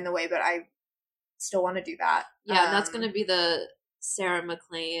stuff got in the way, but I still want to do that. Yeah, and that's going to be the Sarah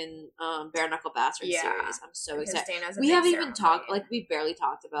McLean Bare Knuckle Bastard series. I'm so excited. We haven't even talked, like, we barely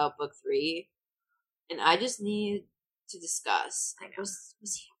talked about book 3, and I just need to discuss. I know. Was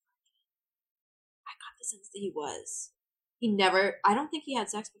he? I got the sense that he was. He never, I don't think he had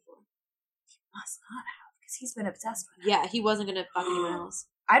sex before. He must not have, because he's been obsessed with it. Yeah, he wasn't going to fuck anyone else.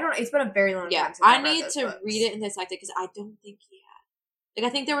 I don't know. It's been a very long time since I need to read it and dissect it, because I don't think he had. Like,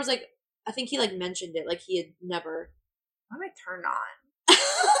 I think there was, like, I think he, like, mentioned it. Like, he had never. What am I turned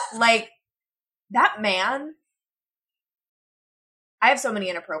on? Like, that man. I have so many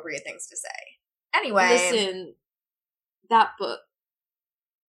inappropriate things to say. Anyway. Listen, that book.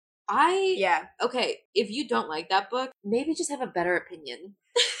 Yeah. Okay, if you don't like that book, maybe just have a better opinion.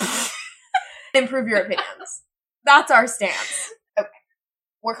 Improve your opinions. That's our stance. Okay.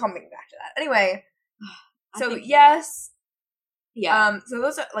 We're coming back to that. Anyway, So yes. Yeah. So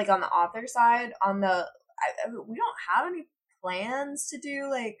those are like on the author side. On the we don't have any plans to do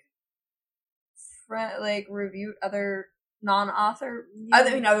like review other non-author. I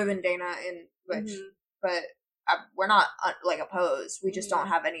mean, other than Dana and which, but we're not like opposed. We just don't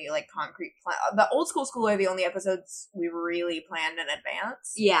have any like concrete plan. The Old School are the only episodes we really planned in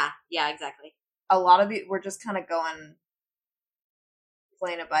advance. Yeah, exactly. A lot of it, we're just kind of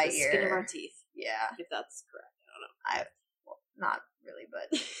playing it by ear. Skin of our teeth. Yeah, if that's correct. I don't know. Well, not really,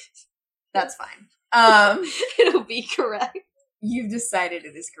 but that's fine. It'll be correct. You've decided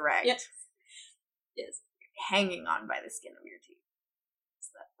it is correct. Yes. Yes. Hanging on by the skin of your teeth.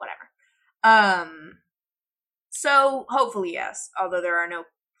 So whatever. So hopefully yes, although there are no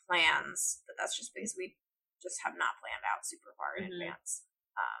plans, but that's just because we just have not planned out super far in advance.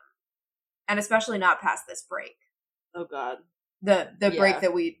 And especially not past this break. Oh god. The break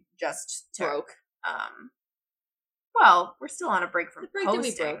that we just took. Well, we're still on a break from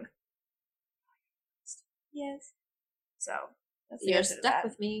posting. Yes. So that's you're stuck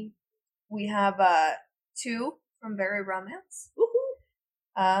with me. We have 2 from Very Romance.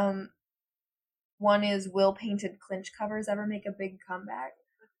 Woohoo! One is, will painted clinch covers ever make a big comeback?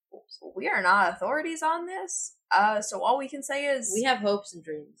 We are not authorities on this. So all we can say is we have hopes and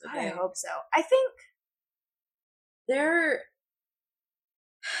dreams. Okay? I hope so. I think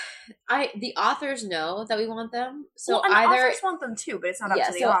the authors know that we want them. So well, and the authors want them too, but it's not up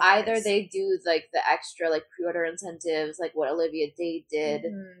to the authors. Either they do like the extra like pre-order incentives, like what Olivia Day did,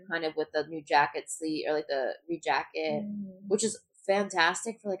 kind of with the new jacket sleeve or like the rejacket, which is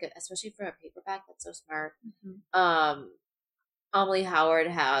fantastic for like especially for a paperback. That's so smart. Amelie Howard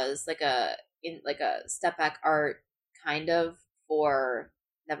has like a step back art kind of for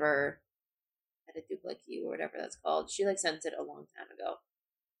Never Had a Duke Like You or whatever that's called. She like sent it a long time ago.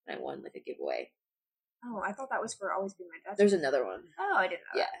 I won like a giveaway. Oh, I thought that was for Always Be My Duchess. There's another one. Oh, I didn't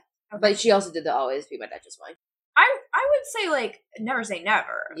know. Yeah, okay. But she also did the Always Be My Duchess one. I would say like never say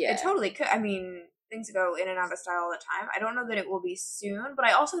never. Yeah, it totally could. I mean, things go in and out of style all the time. I don't know that it will be soon, but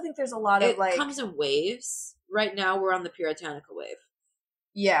I also think there's a lot of like it comes in waves. Right now, we're on the puritanical wave.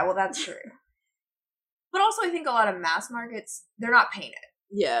 Yeah, well, that's true. But also, I think a lot of mass markets, they're not painted.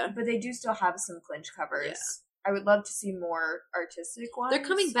 Yeah, but they do still have some clinch covers. Yeah. I would love to see more artistic ones. They're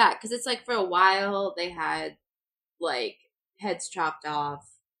coming back because it's like for a while they had like heads chopped off.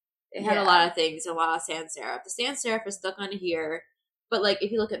 They had a lot of things, a lot of sans serif. The sans serif is still kind of here, but like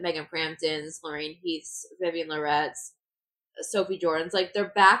if you look at Megan Frampton's, Lorraine Heath's, Vivian Lorette's, Sophie Jordan's, like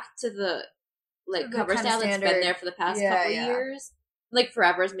they're back to the like cover style that's been there for the past couple years. Like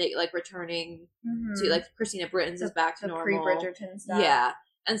Forever's returning to like Christina Britton's is back to normal. Pre-Bridgerton stuff. Yeah,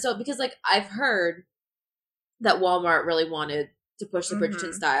 and so because like I've heard that Walmart really wanted to push the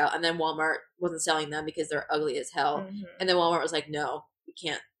Bridgerton style, and then Walmart wasn't selling them because they're ugly as hell. And then Walmart was like, no, we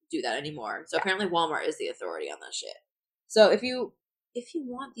can't do that anymore. So apparently Walmart is the authority on that shit. So if you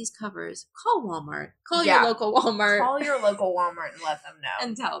want these covers, call Walmart. Call your local Walmart. Call your local Walmart and let them know.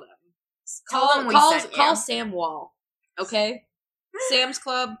 And tell them. Call Sam Wall. Okay? Sam's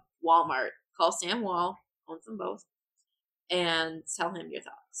Club, Walmart. Call Sam Wall. Owns them both. And tell him your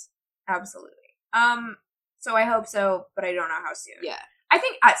thoughts. Absolutely. So I hope so, but I don't know how soon. Yeah. I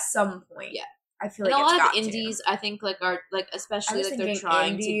think at some point. Yeah. I feel like a it's lot got of indies, to. I think, like are like especially like they're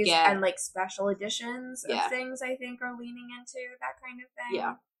trying to get and like special editions of things. I think are leaning into that kind of thing.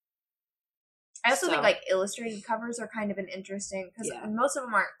 Yeah. I also think like illustrated covers are kind of an interesting because most of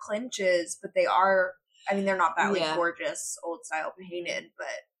them aren't clinches, but they are. I mean, they're not that like gorgeous old style painted, but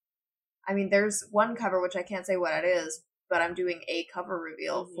I mean, there's one cover which I can't say what it is, but I'm doing a cover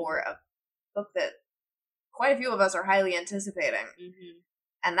reveal for a book that quite a few of us are highly anticipating.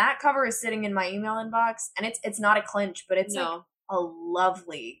 And that cover is sitting in my email inbox, and it's not a clinch, but it's like a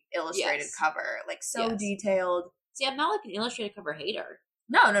lovely illustrated cover, like so detailed. See, I'm not like an illustrated cover hater.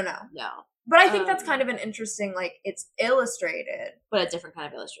 No. But I think that's kind of an interesting, like, it's illustrated. But a different kind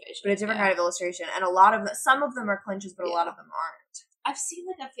of illustration. Kind of illustration. And some of them are clinches, but a lot of them aren't. I've seen,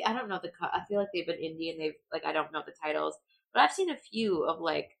 like, I don't know I feel like they've been indie and they've, like, I don't know the titles. But I've seen a few of,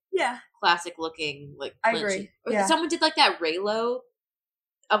 like, classic looking, like, clinches. I agree. Yeah. Someone did, like, that Raylo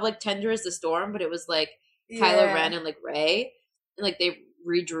of, like, Tender as the Storm, but it was, like, Kylo Ren and, like, Rey. And, like, they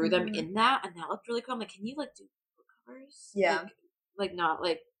redrew them in that, and that looked really cool. I'm like, can you, like, do covers? Yeah. Like not,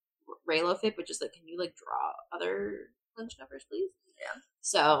 like, Raylo fit, but just like, can you like draw other clinch covers, please? Yeah.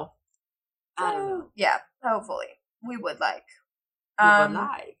 So I don't know. Yeah, hopefully we would like. And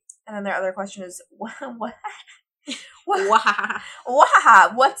then their other question is, what's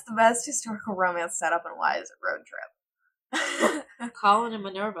the best historical romance setup, and why is it road trip? Colin and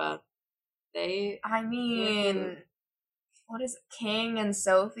Minerva. I mean, what is it? King and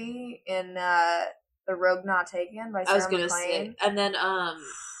Sophie in The Rogue Not Taken by Sarah I was gonna McLachlan. say, and then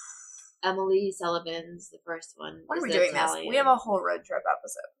Emily Sullivan's the first one. When are we doing Italian. this? We have a whole road trip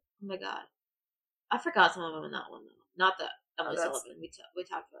episode. Oh my god, I forgot some of them in that one though. Not the Emily Sullivan. We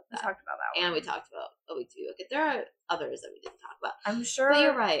talked about that. We talked about that one, and we talked about OB2. Okay, there are others that we didn't talk about. I'm sure, but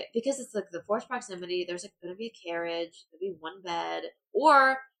you're right because it's like the forced proximity. There's like going to be a carriage. There'll be one bed,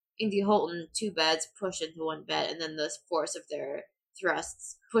 or Indy Holton, 2 beds push into one bed, and then the force of their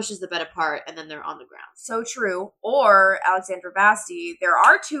thrusts pushes the bed apart, and then they're on the ground. So true. Or Alexandra Basti, there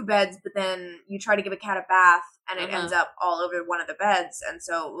are 2 beds, but then you try to give a cat a bath, and it ends up all over one of the beds, and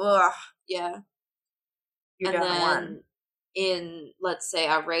so, ugh. Yeah. You're down to one. In, let's say,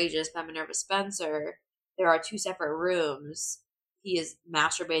 Outrageous by Minerva Spencer, there are 2 separate rooms. He is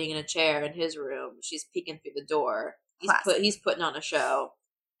masturbating in a chair in his room. She's peeking through the door. He's putting on a show.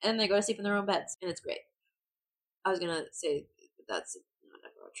 And they go to sleep in their own beds, and it's great. I was gonna say that's not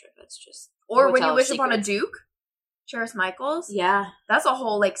a road trip. That's just or When You Wish Upon a Duke, Charis Michaels. Yeah, that's a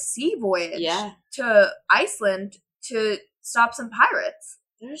whole like sea voyage. Yeah, to Iceland to stop some pirates.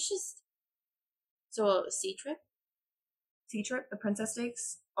 There's just a sea trip. Sea trip. The Princess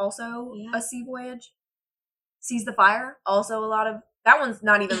Stakes also a sea voyage. Seize the Fire also a lot of. That one's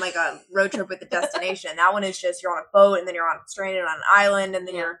not even like a road trip with a destination. That one is just you're on a boat and then you're stranded on an island and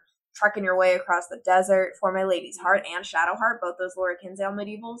then you're trekking your way across the desert. For My Lady's Heart and Shadowheart, both those Laura Kinsale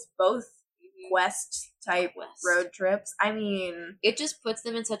medievals, both quest type road trips. I mean, it just puts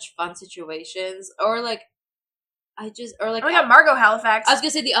them in such fun situations. Or like, oh my god, Margot Halifax. I was gonna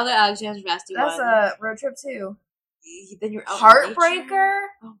say the other Alexandra Basti one. That's a road trip too. Then you're out Heartbreaker.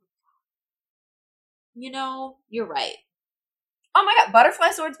 Oh. You know, you're right. Oh my god, Butterfly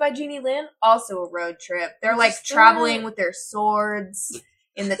Swords by Jeannie Lynn, also a road trip. They're like traveling with their swords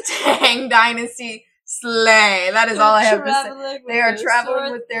in the Tang Dynasty. Slay. That is all I have to say. They are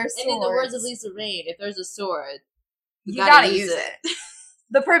traveling with their swords. And in the words of Lisa Rain, if there's a sword, you gotta use it.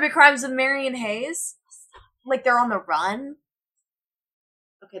 The Perfect Crimes of Marion Hayes. Like they're on the run.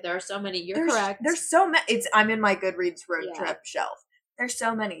 Okay, there are so many. You're correct. There's so many. I'm in my Goodreads road trip shelf. There's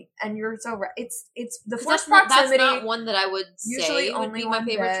so many, and you're so right. It's the forced proximity. That's not one that I would usually say would be my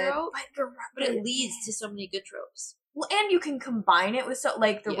favorite trope, but it leads to so many good tropes. Well, and you can combine it with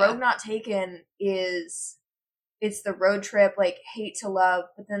the Rogue Not Taken it's the road trip, like hate to love,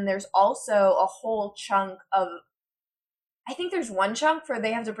 but then there's also a whole chunk of. I think there's one chunk where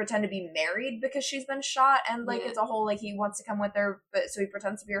they have to pretend to be married because she's been shot, and it's a whole he wants to come with her, but so he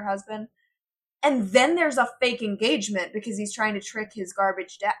pretends to be her husband. And then there's a fake engagement because he's trying to trick his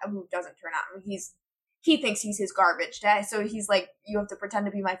garbage dad, who doesn't turn out. He thinks he's his garbage dad, so he's like, you have to pretend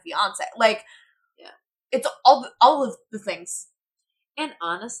to be my fiance. Like, it's all of the things. And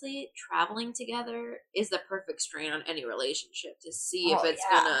honestly, traveling together is the perfect strain on any relationship to see if it's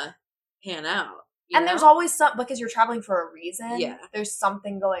gonna pan out. And there's always because you're traveling for a reason. Yeah, there's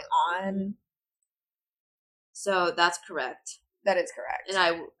something going on. So that's correct. That is correct.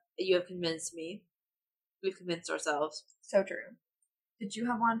 And you have convinced me. We've convinced ourselves. So true. Did you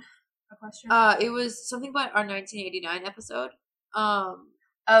have a question? It was something about our 1989 episode. Oh,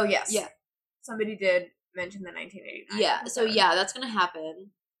 yes. Yeah. Somebody did mention the 1989 Yeah, episode. So that's gonna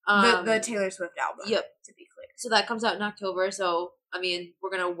happen. The Taylor Swift album. Yep. To be clear. So that comes out in October, so, I mean,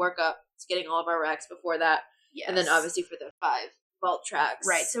 we're gonna work up to getting all of our recs before that. Yes. And then obviously for the 5 vault tracks.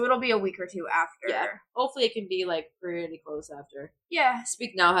 Right, so it'll be a week or two after. Yeah. Hopefully it can be, pretty close after. Yeah.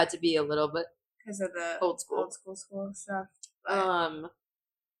 Speak Now had to be a little bit. Because of the old school stuff. But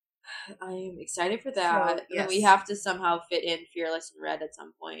I'm excited for that. So, and we have to somehow fit in Fearless and Red at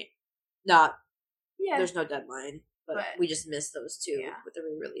some point. There's no deadline, but we just missed those 2 with the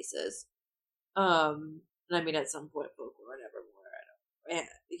re-releases. And I mean, at some point, Folklore and Evermore. I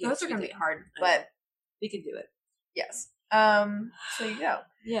don't. Those are going to be hard, but we can do it. Yes. So you go.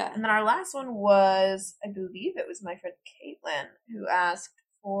 Yeah. And then our last one was, I believe it was my friend Caitlin who asked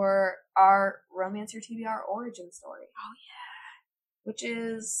for our Romance Your TBR origin story. Oh, yeah. Which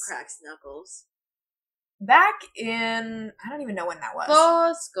is... Cracks Knuckles. Back in... I don't even know when that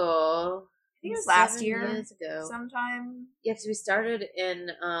was. School. I think it was last year. 7 years ago. Sometime. Yeah, because we started in...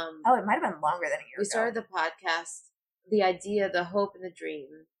 it might have been longer than a year ago. We started the podcast, the idea, the hope, and the dream.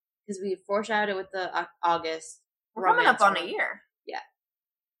 Because we foreshadowed with the August. We're coming up on a year. Yeah.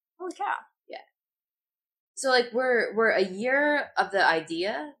 Holy cow. Yeah. So, we're a year of the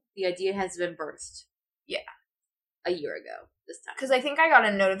idea. The idea has been birthed. Yeah. A year ago this time. Because I think I got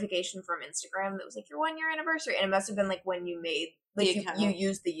a notification from Instagram that was your 1 year anniversary. And it must have been when you made, you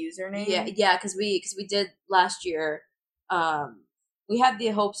used the username. Yeah, because we did last year, we had the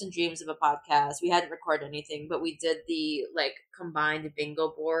hopes and dreams of a podcast. We hadn't recorded anything, but we did the like combined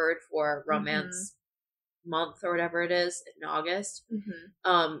bingo board for romance month or whatever it is in August.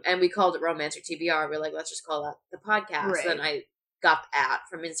 And we called it Romance or TBR. We're like, let's just call that the podcast. Right. Then I got the @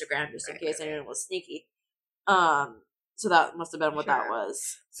 from Instagram just in case anyone was sneaky. So that must have been what that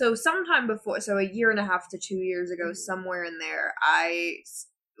was. So sometime before, so a year and a half to 2 years ago, somewhere in there,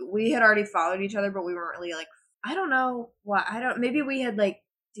 we had already followed each other, but we weren't really like, I don't know what, maybe we had like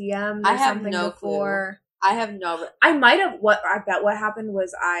DM'd or something before. I have no. I might have. I bet what happened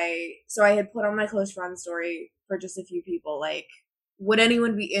was I had put on my close friends story for just a few people, like, would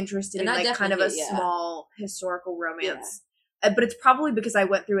anyone be interested in like kind of a small historical romance? But it's probably because I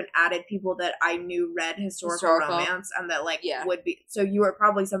went through and added people that I knew read historical romance and that like would be. So you were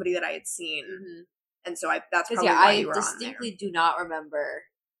probably somebody that I had seen, and so that's probably why you were on there. I distinctly do not remember.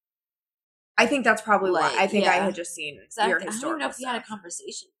 I think that's probably why. I think I had just seen your historical. I don't know if we had a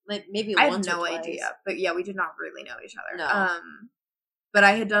conversation. Like maybe I once have no or twice. idea, but yeah, we did not really know each other. No. But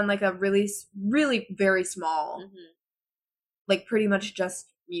I had done like a really, really very small, like pretty much just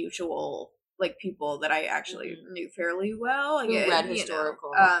mutual, like people that I actually knew fairly well. Like, who read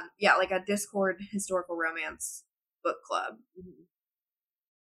historical. Yeah, like a Discord historical romance book club.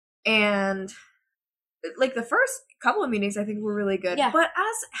 And like the first couple of meetings I think were really good. Yeah. But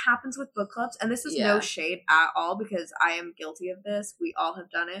as happens with book clubs, and this is no shade at all because I am guilty of this. We all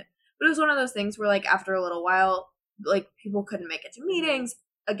have done it. But it was one of those things where like after a little while, like people couldn't make it to meetings.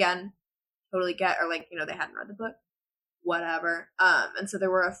 Again, totally get, or like, you know, they hadn't read the book. Whatever. And so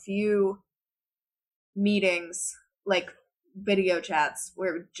there were a few meetings, like video chats, where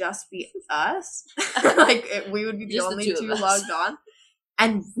it would just be us. Like we would be the only two logged on.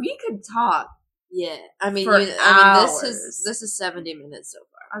 And we could talk. Yeah, I mean, hours. This is 70 minutes so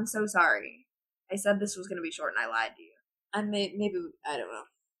far. I'm so sorry. I said this was going to be short, and I lied to you. Maybe I don't know.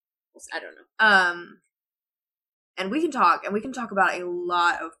 And we can talk about a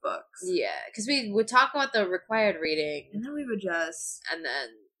lot of books. Yeah, because we would talk about the required reading, and then we would just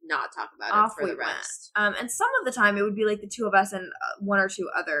not talk about it for the rest. And some of the time it would be like the two of us and one or two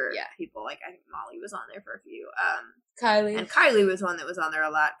other people. Like I think Molly was on there for a few. Kylie. And Kylie was one that was on there a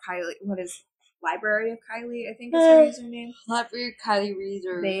lot. Kylie, what is Library of Kylie, I think is her username. Library of Kylie Reads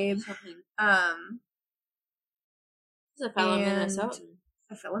or Babe. Something. It's a fellow Minnesotan.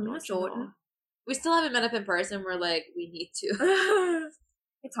 A fellow Minnesotan. We still haven't met up in person. We're like, we need to.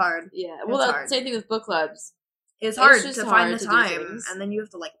 It's hard. Yeah. Well, that's the same thing with book clubs. It's hard to find the time, and then you have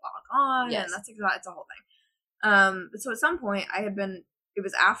to like log on, and it's a whole thing. So at some point, it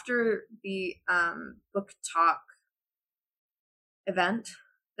was after the book talk event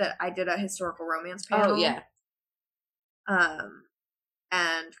that I did a historical romance panel. Oh yeah.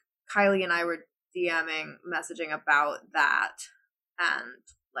 And Kylie and I were messaging about that, and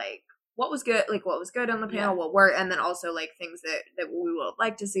like what was good on the panel, what were, and then also like things that we would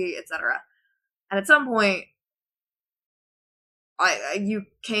like to see, etc. And at some point,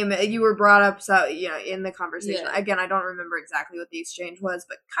 you were brought up, so in the conversation. Again, I don't remember exactly what the exchange was,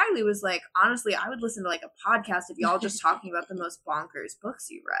 but Kylie was like, honestly, I would listen to like a podcast of y'all just talking about the most bonkers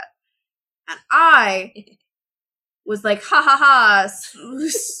books you read. And I was like, ha ha ha,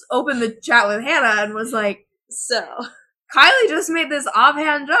 opened the chat with Hannah and was like, so Kylie just made this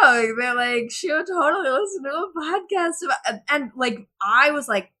offhand joke that like she would totally listen to a podcast about, and like I was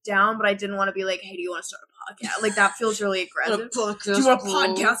like down, but I didn't want to be like, hey, do you want to start a podcast? Like that feels really aggressive. Do you want a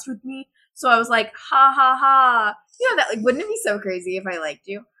podcast with me? So I was like, ha ha ha. That like, wouldn't it be so crazy if I liked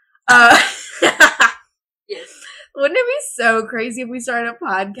you? Yes. Wouldn't it be so crazy if we started a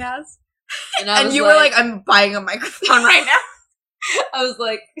podcast? And you were like, I'm buying a microphone right now. I was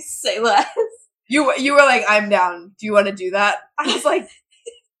like, say less. You were like, I'm down. Do you want to do that? I was like,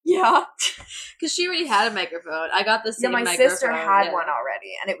 yeah. Because she already had a microphone. I got the same microphone. My sister had one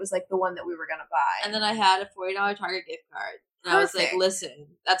already, and it was like the one that we were going to buy. And then I had a $40 Target gift card. And I was like, listen,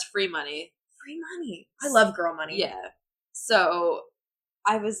 that's free money. Free money. I love girl money. Yeah. So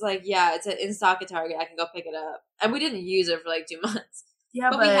I was like, yeah, it's in stock at Target. I can go pick it up. And we didn't use it for like 2 months. Yeah,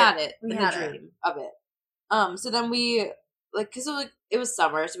 but we had it. We had the dream of it. So then we, like, because it was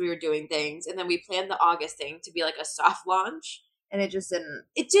summer, so we were doing things. And then we planned the August thing to be like a soft launch. And it just didn't.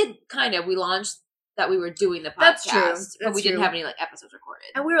 It did kind of. We launched that we were doing the podcast. That's true. But we didn't have any like episodes recorded.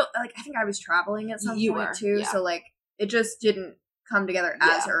 And we were like, I think I was traveling at some point too. Yeah. So like, it just didn't come together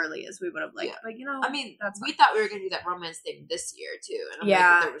as early as we would have liked. But I mean, we thought we were going to do that romance thing this year too. And I'm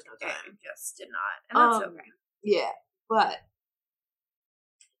like, there was no time. It just did not. And that's okay. Yeah. But,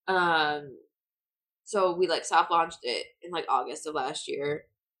 so we like soft launched it in like August of last year.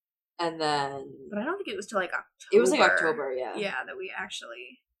 And then... But I don't think it was till, like, October. It was, like, October, yeah. Yeah, that we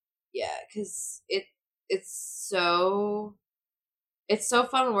actually... Yeah, because it's so... It's so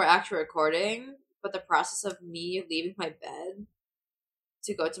fun when we're actually recording, but the process of me leaving my bed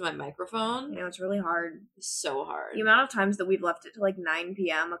to go to my microphone... You know, it's really hard. It's so hard. The amount of times that we've left it to, like, 9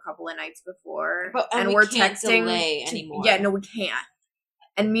 p.m. a couple of nights before. And we're can't texting delay anymore. Yeah, no, we can't.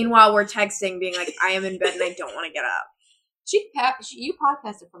 And meanwhile, we're texting being like, I am in bed and I don't want to get up. You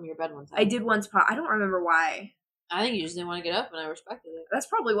podcasted from your bed one time. I did once. I don't remember why. I think you just didn't want to get up, and I respected it. That's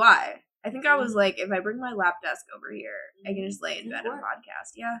probably why. I think I was like, if I bring my lap desk over here, I can just lay in bed and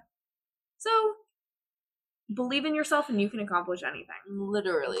podcast. Yeah. So, believe in yourself and you can accomplish anything.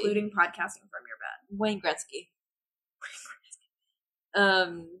 Literally. Including podcasting from your bed. Wayne Gretzky.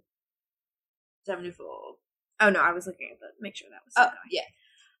 74. Oh, no, I was looking at make sure that was still going. Yeah.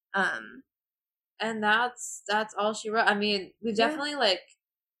 And that's all she wrote. I mean, we've definitely, like...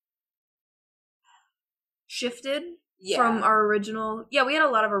 shifted from our original... Yeah, we had a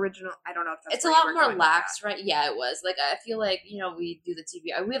lot of original... I don't know if that's... It's a lot more lax, right? Yeah, it was. Like, I feel like, you know, we do the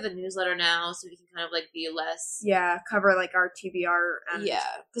TBR. We have a newsletter now, so we can kind of, like, be less... Yeah, cover, like, our TBR and... Yeah,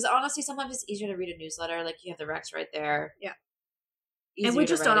 because honestly, sometimes it's easier to read a newsletter. Like, you have the Recs right there. Yeah. And we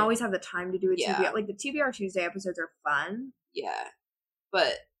just don't always have the time to do a TBR. Like, the TBR Tuesday episodes are fun. Yeah.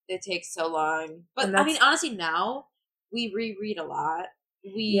 But it takes so long. But, I mean, honestly, now, we reread a lot.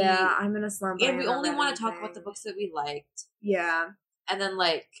 I'm in a slump. And we only want to talk about the books that we liked. Yeah. And then,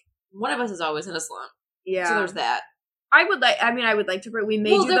 like, one of us is always in a slump. Yeah. So there's that. I would like to, we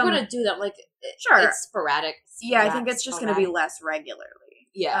may do them. They're going to do them, like, sure. It's sporadic. Yeah, I think it's just going to be less regularly.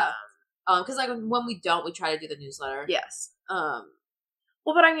 Yeah. Because, like, when we don't, we try to do the newsletter. Yes.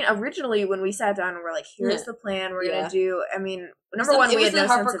 Well, but I mean, originally when we sat down and we're like, "Here's the plan we're gonna do." I mean, number one, we had no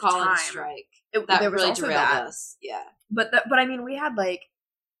sense of time. Strike. That there was really also derailed that. us. Yeah. But I mean, we had like,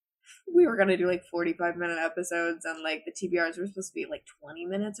 we were gonna do like 45-minute episodes, and like the TBRs were supposed to be like 20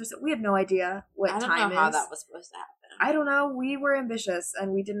 minutes or so. We had no idea what time is. I don't know how that was supposed to happen. I don't know. We were ambitious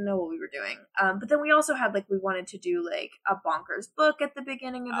and we didn't know what we were doing. But then we also had like, we wanted to do like a bonkers book at the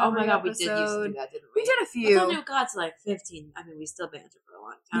beginning of every episode. We did used to do that, didn't we? We did a few. But then it got to like 15. I mean, we still bantered for a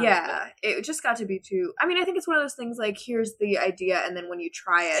long time. Yeah, it just got to be too. I mean, I think it's one of those things like, here's the idea, and then when you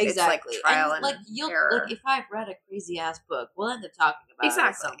try it, it's like trial and error. Like, if I've read a crazy ass book, we'll end up talking about it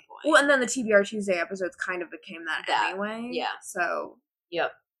at some point. Well, and then the TBR Tuesday episodes kind of became that anyway. Yeah. So.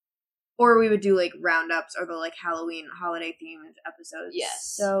 Yep. Or we would do like roundups or the like Halloween holiday themed episodes.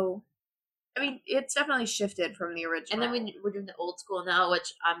 Yes. So, I mean, it's definitely shifted from the original. And then we're doing the old school now,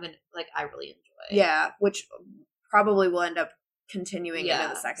 which I really enjoy. Yeah, which probably will end up continuing into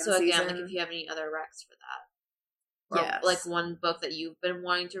the second season. So again, like, if you have any other recs for that. Or like one book that you've been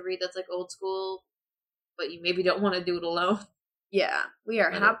wanting to read that's like old school, but you maybe don't want to do it alone. Yeah, we are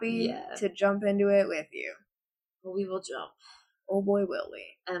happy to jump into it with you. Well, we will jump. Oh boy, will we.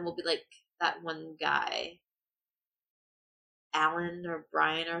 And we'll be like that one guy, Alan or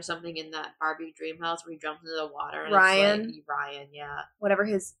Brian or something, in that Barbie dream house where he jumps into the water. And Ryan. It's like, Ryan, yeah. Whatever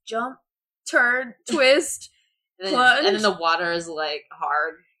his jump, turn, twist, and plunge. And then the water is like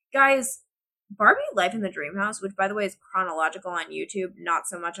hard. Guys, Barbie Life in the Dream House, which by the way is chronological on YouTube, not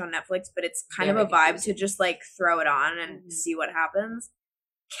so much on Netflix, but it's kind of a vibe to just like throw it on and see what happens.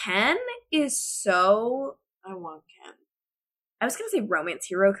 Ken is so... I want Ken. I was gonna say romance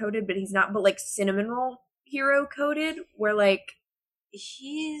hero coded, but he's not. But like cinnamon roll hero coded, where like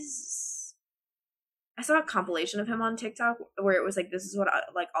he's. I saw a compilation of him on TikTok where it was like, "This is what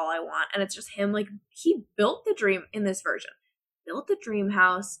all I want," and it's just him. Like, he built the dream in this version, built the dream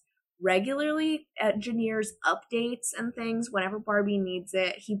house, regularly engineers updates and things whenever Barbie needs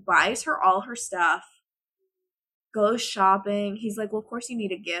it. He buys her all her stuff, goes shopping. He's like, "Well, of course you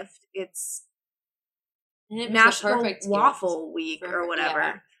need a gift. It's National Waffle Week or whatever."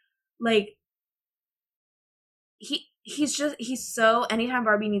 Yeah. Like, he's so, anytime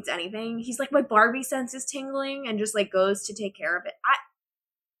Barbie needs anything, he's like, "My Barbie sense is tingling," and just like goes to take care of it.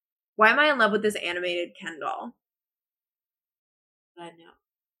 Why am I in love with this animated Ken doll? I know.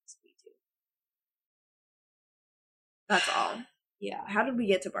 Me too. That's all. Yeah. How did we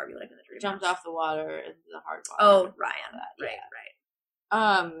get to Barbie Life in the Dream Jumped House? off the water into the hard water. Oh, Ryan. Right.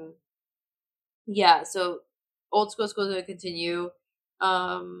 Yeah, so old school is going to continue.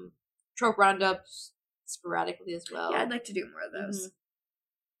 Trope roundups sporadically as well. Yeah, I'd like to do more of those. Mm-hmm.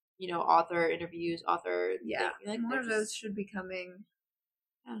 You know, author interviews, more of those should be coming.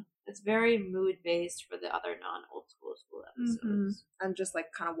 Yeah, it's very mood based for the other non old school episodes. Mm-hmm. And just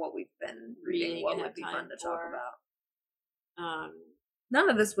like kind of what we've been reading, what would be fun to talk about. None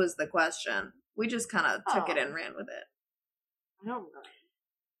of this was the question. We just kind of took it and ran with it. I don't know.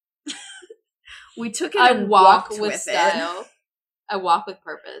 We took it I and walk walked with style. I walk with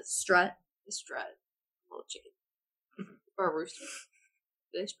purpose. Strut. A strut. A little chicken. Or a rooster.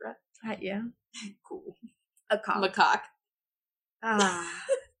 Do they strut? Yeah. Cool. A cock. Macaque. Ah.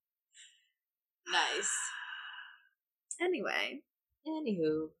 Nice. Anyway.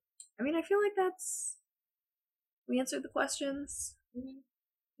 Anywho. I mean, I feel like we answered the questions. Mm-hmm.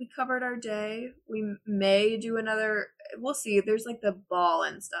 We covered our day. We may do another. We'll see. There's like the ball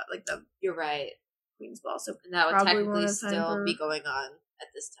and stuff. Like the. You're right. Queen's Ball. So and that would technically still be going on at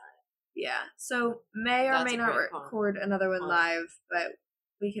this time. Yeah. So may or may not record another one live, but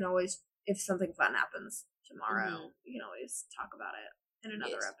we can always, if something fun happens tomorrow, we can always talk about it in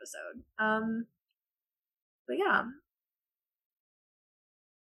another episode. But yeah.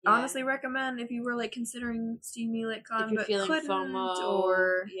 Honestly recommend if you were like considering Steamy LitCon but couldn't FOMO,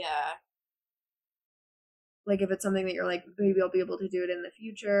 or like if it's something that you're like maybe I'll be able to do it in the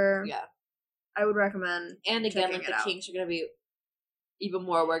future. Yeah. I would recommend. And again, like the kinks are gonna be even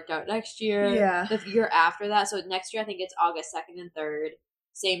more worked out next year. Yeah. The year after that. So next year I think it's August 2nd and 3rd.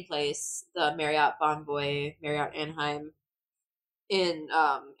 Same place, the Marriott Bonvoy, Marriott Anaheim in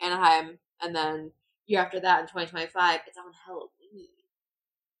Anaheim, and then year after that in 2025, it's on Halloween,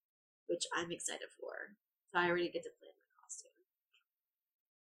 which I'm excited for. So I already get to plan my costume.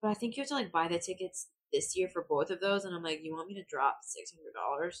 But I think you have to like buy the tickets this year for both of those, and I'm like, you want me to drop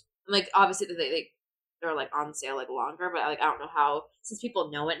 $600? I'm like, obviously they're like on sale like longer, but like I don't know how, since people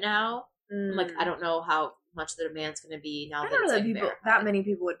know it now. I'm like, I don't know how much the demand's going to be now. I don't know that many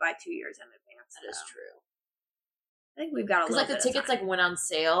people would buy 2 years in advance. That is true. I think we've got a little bit. Because like the tickets like went on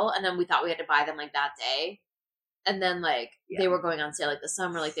sale, and then we thought we had to buy them like that day, and then like they were going on sale like the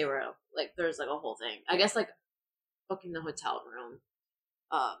summer, like they were like there's like a whole thing. I guess like booking the hotel room.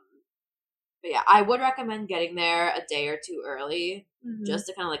 But yeah, I would recommend getting there a day or two early just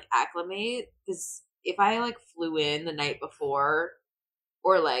to kind of like acclimate. Because if I like flew in the night before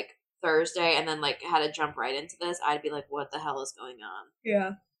or like Thursday and then like had to jump right into this, I'd be like, what the hell is going on?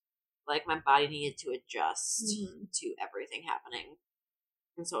 Yeah. Like my body needed to adjust to everything happening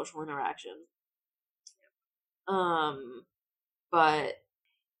in social interaction. But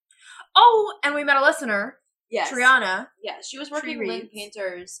and we met a listener. Yes. Triana. Yeah, she was working Lynn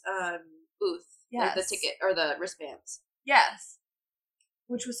Painter's booth. Yes. Like the ticket or the wristbands. Yes.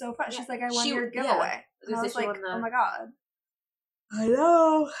 Which was so fun. Yeah. She's like, I won your giveaway. Yeah. And I was like, oh my god. I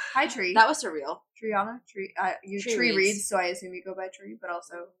know. Hi, Tree. That was surreal. Triana. Tree reads, so I assume you go by Tree, but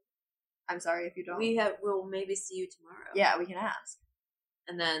also, I'm sorry if you don't. We'll maybe see you tomorrow. Yeah, we can ask.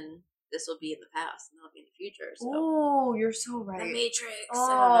 And then this will be in the past, and that'll be in the future. So. Oh, you're so right. The Matrix.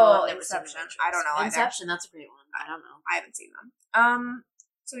 Oh, Inception. I don't know either. Inception, that's a great one. I don't know. I haven't seen them.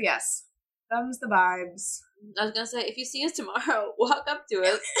 So yes. Thumbs the vibes. I was gonna say, if you see us tomorrow, walk up to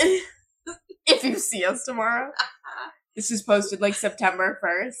it. If you see us tomorrow. This is posted like September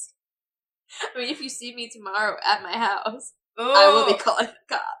 1st. I mean, if you see me tomorrow at my house, I will be calling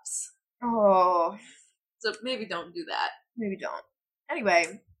the cops. Oh. So maybe don't do that. Maybe don't.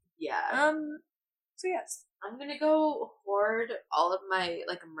 Anyway. Yeah. So yes. I'm gonna go hoard all of my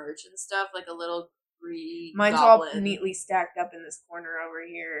like merch and stuff, like a little Mine's goblin. All neatly stacked up in this corner over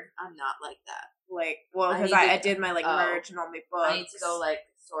here. I'm not like that. Like, well, because I did my like merch and all my books. I need to go like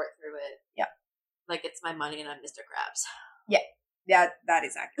sort through it. Yeah. Like it's my money and I'm Mr. Krabs. Yeah, that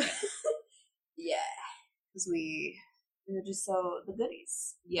is accurate. Yeah. Because we're just so the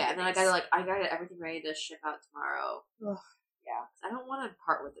goodies. Yeah, and then I gotta get everything ready to ship out tomorrow. Ugh, yeah. I don't want to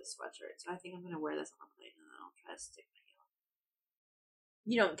part with this sweatshirt, so I think I'm gonna wear this on the plane and then I'll try to stick my heel.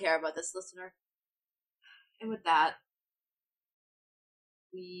 You don't care about this, listener. And with that,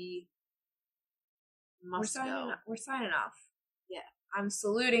 we must go. We're signing off. Yeah. I'm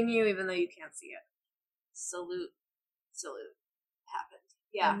saluting you even though you can't see it. Salute. Happened.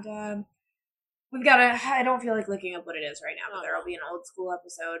 Yeah. And we've got I don't feel like looking up what it is right now, but there'll be an old school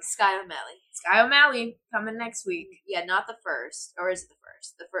episode. Sky O'Malley coming next week. Yeah, not the first. Or is it the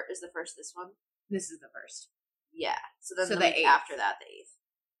first? Is the first this one? This is the first. Yeah. So then the week after that, the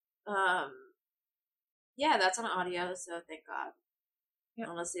 8th. Yeah, that's on audio, so thank God. Yep.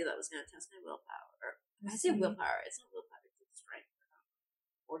 Honestly, that was going to test my willpower. I say willpower. It's not willpower. It's strength.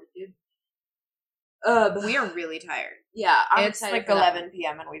 Fortitude. We are really tired. Yeah, it's like 11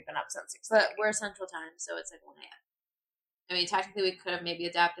 p.m. and we've been up since 6:30. But we're Central Time, so it's like 1 a.m. I mean, technically we could have maybe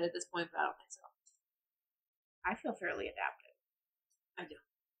adapted at this point, but I don't think so. I feel fairly adapted. I do.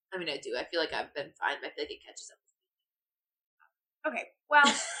 I mean, I do. I feel like I've been fine. I feel like it catches up with me. Okay, well,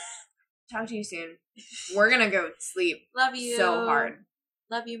 talk to you soon. We're going to go sleep. Love you. So hard.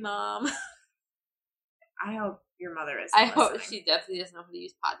 Love you, Mom. I hope your mother is. I hope she definitely doesn't know how to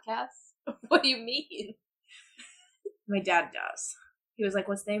use podcasts. What do you mean? My dad does. He was like,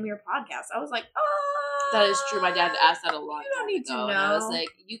 "What's the name of your podcast?" I was like, That is true. My dad asked that a long you don't time need ago, to and I was know." like,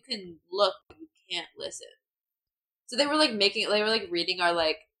 "You can look, but you can't listen." So they were like reading our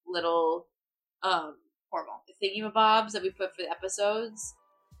like little Horrible. thingy-mabobs that we put for the episodes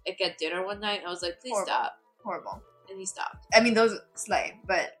like at dinner one night, and I was like, "Please Horrible. stop." Horrible. And he stopped. I mean, those slay,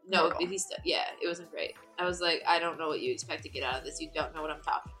 but No, horrible. he stopped. Yeah, it wasn't great. I was like, I don't know what you expect to get out of this. You don't know what I'm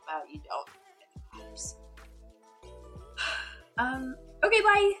talking about. You don't. Okay,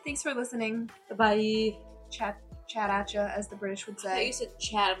 bye. Thanks for listening. Bye. Chat at ya, as the British would I say. used to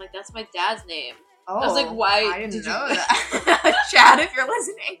chat. I'm like, that's my dad's name. Oh, I was like, why? I didn't did know you... that. Chad, if you're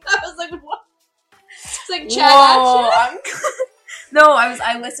listening. I was like, what? It's like chat at you. No,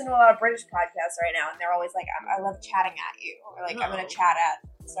 I listen to a lot of British podcasts right now, and they're always like, I love chatting at you, or like, I'm gonna chat at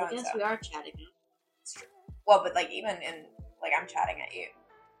so I guess we are chatting now. It's true. Well, but like even in like I'm chatting at you.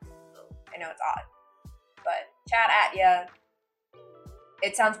 I know it's odd, but chat at ya.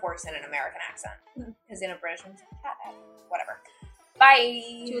 It sounds worse in an American accent because in a British one, it's like, chat at. Whatever. Bye.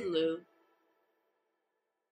 Toodaloo.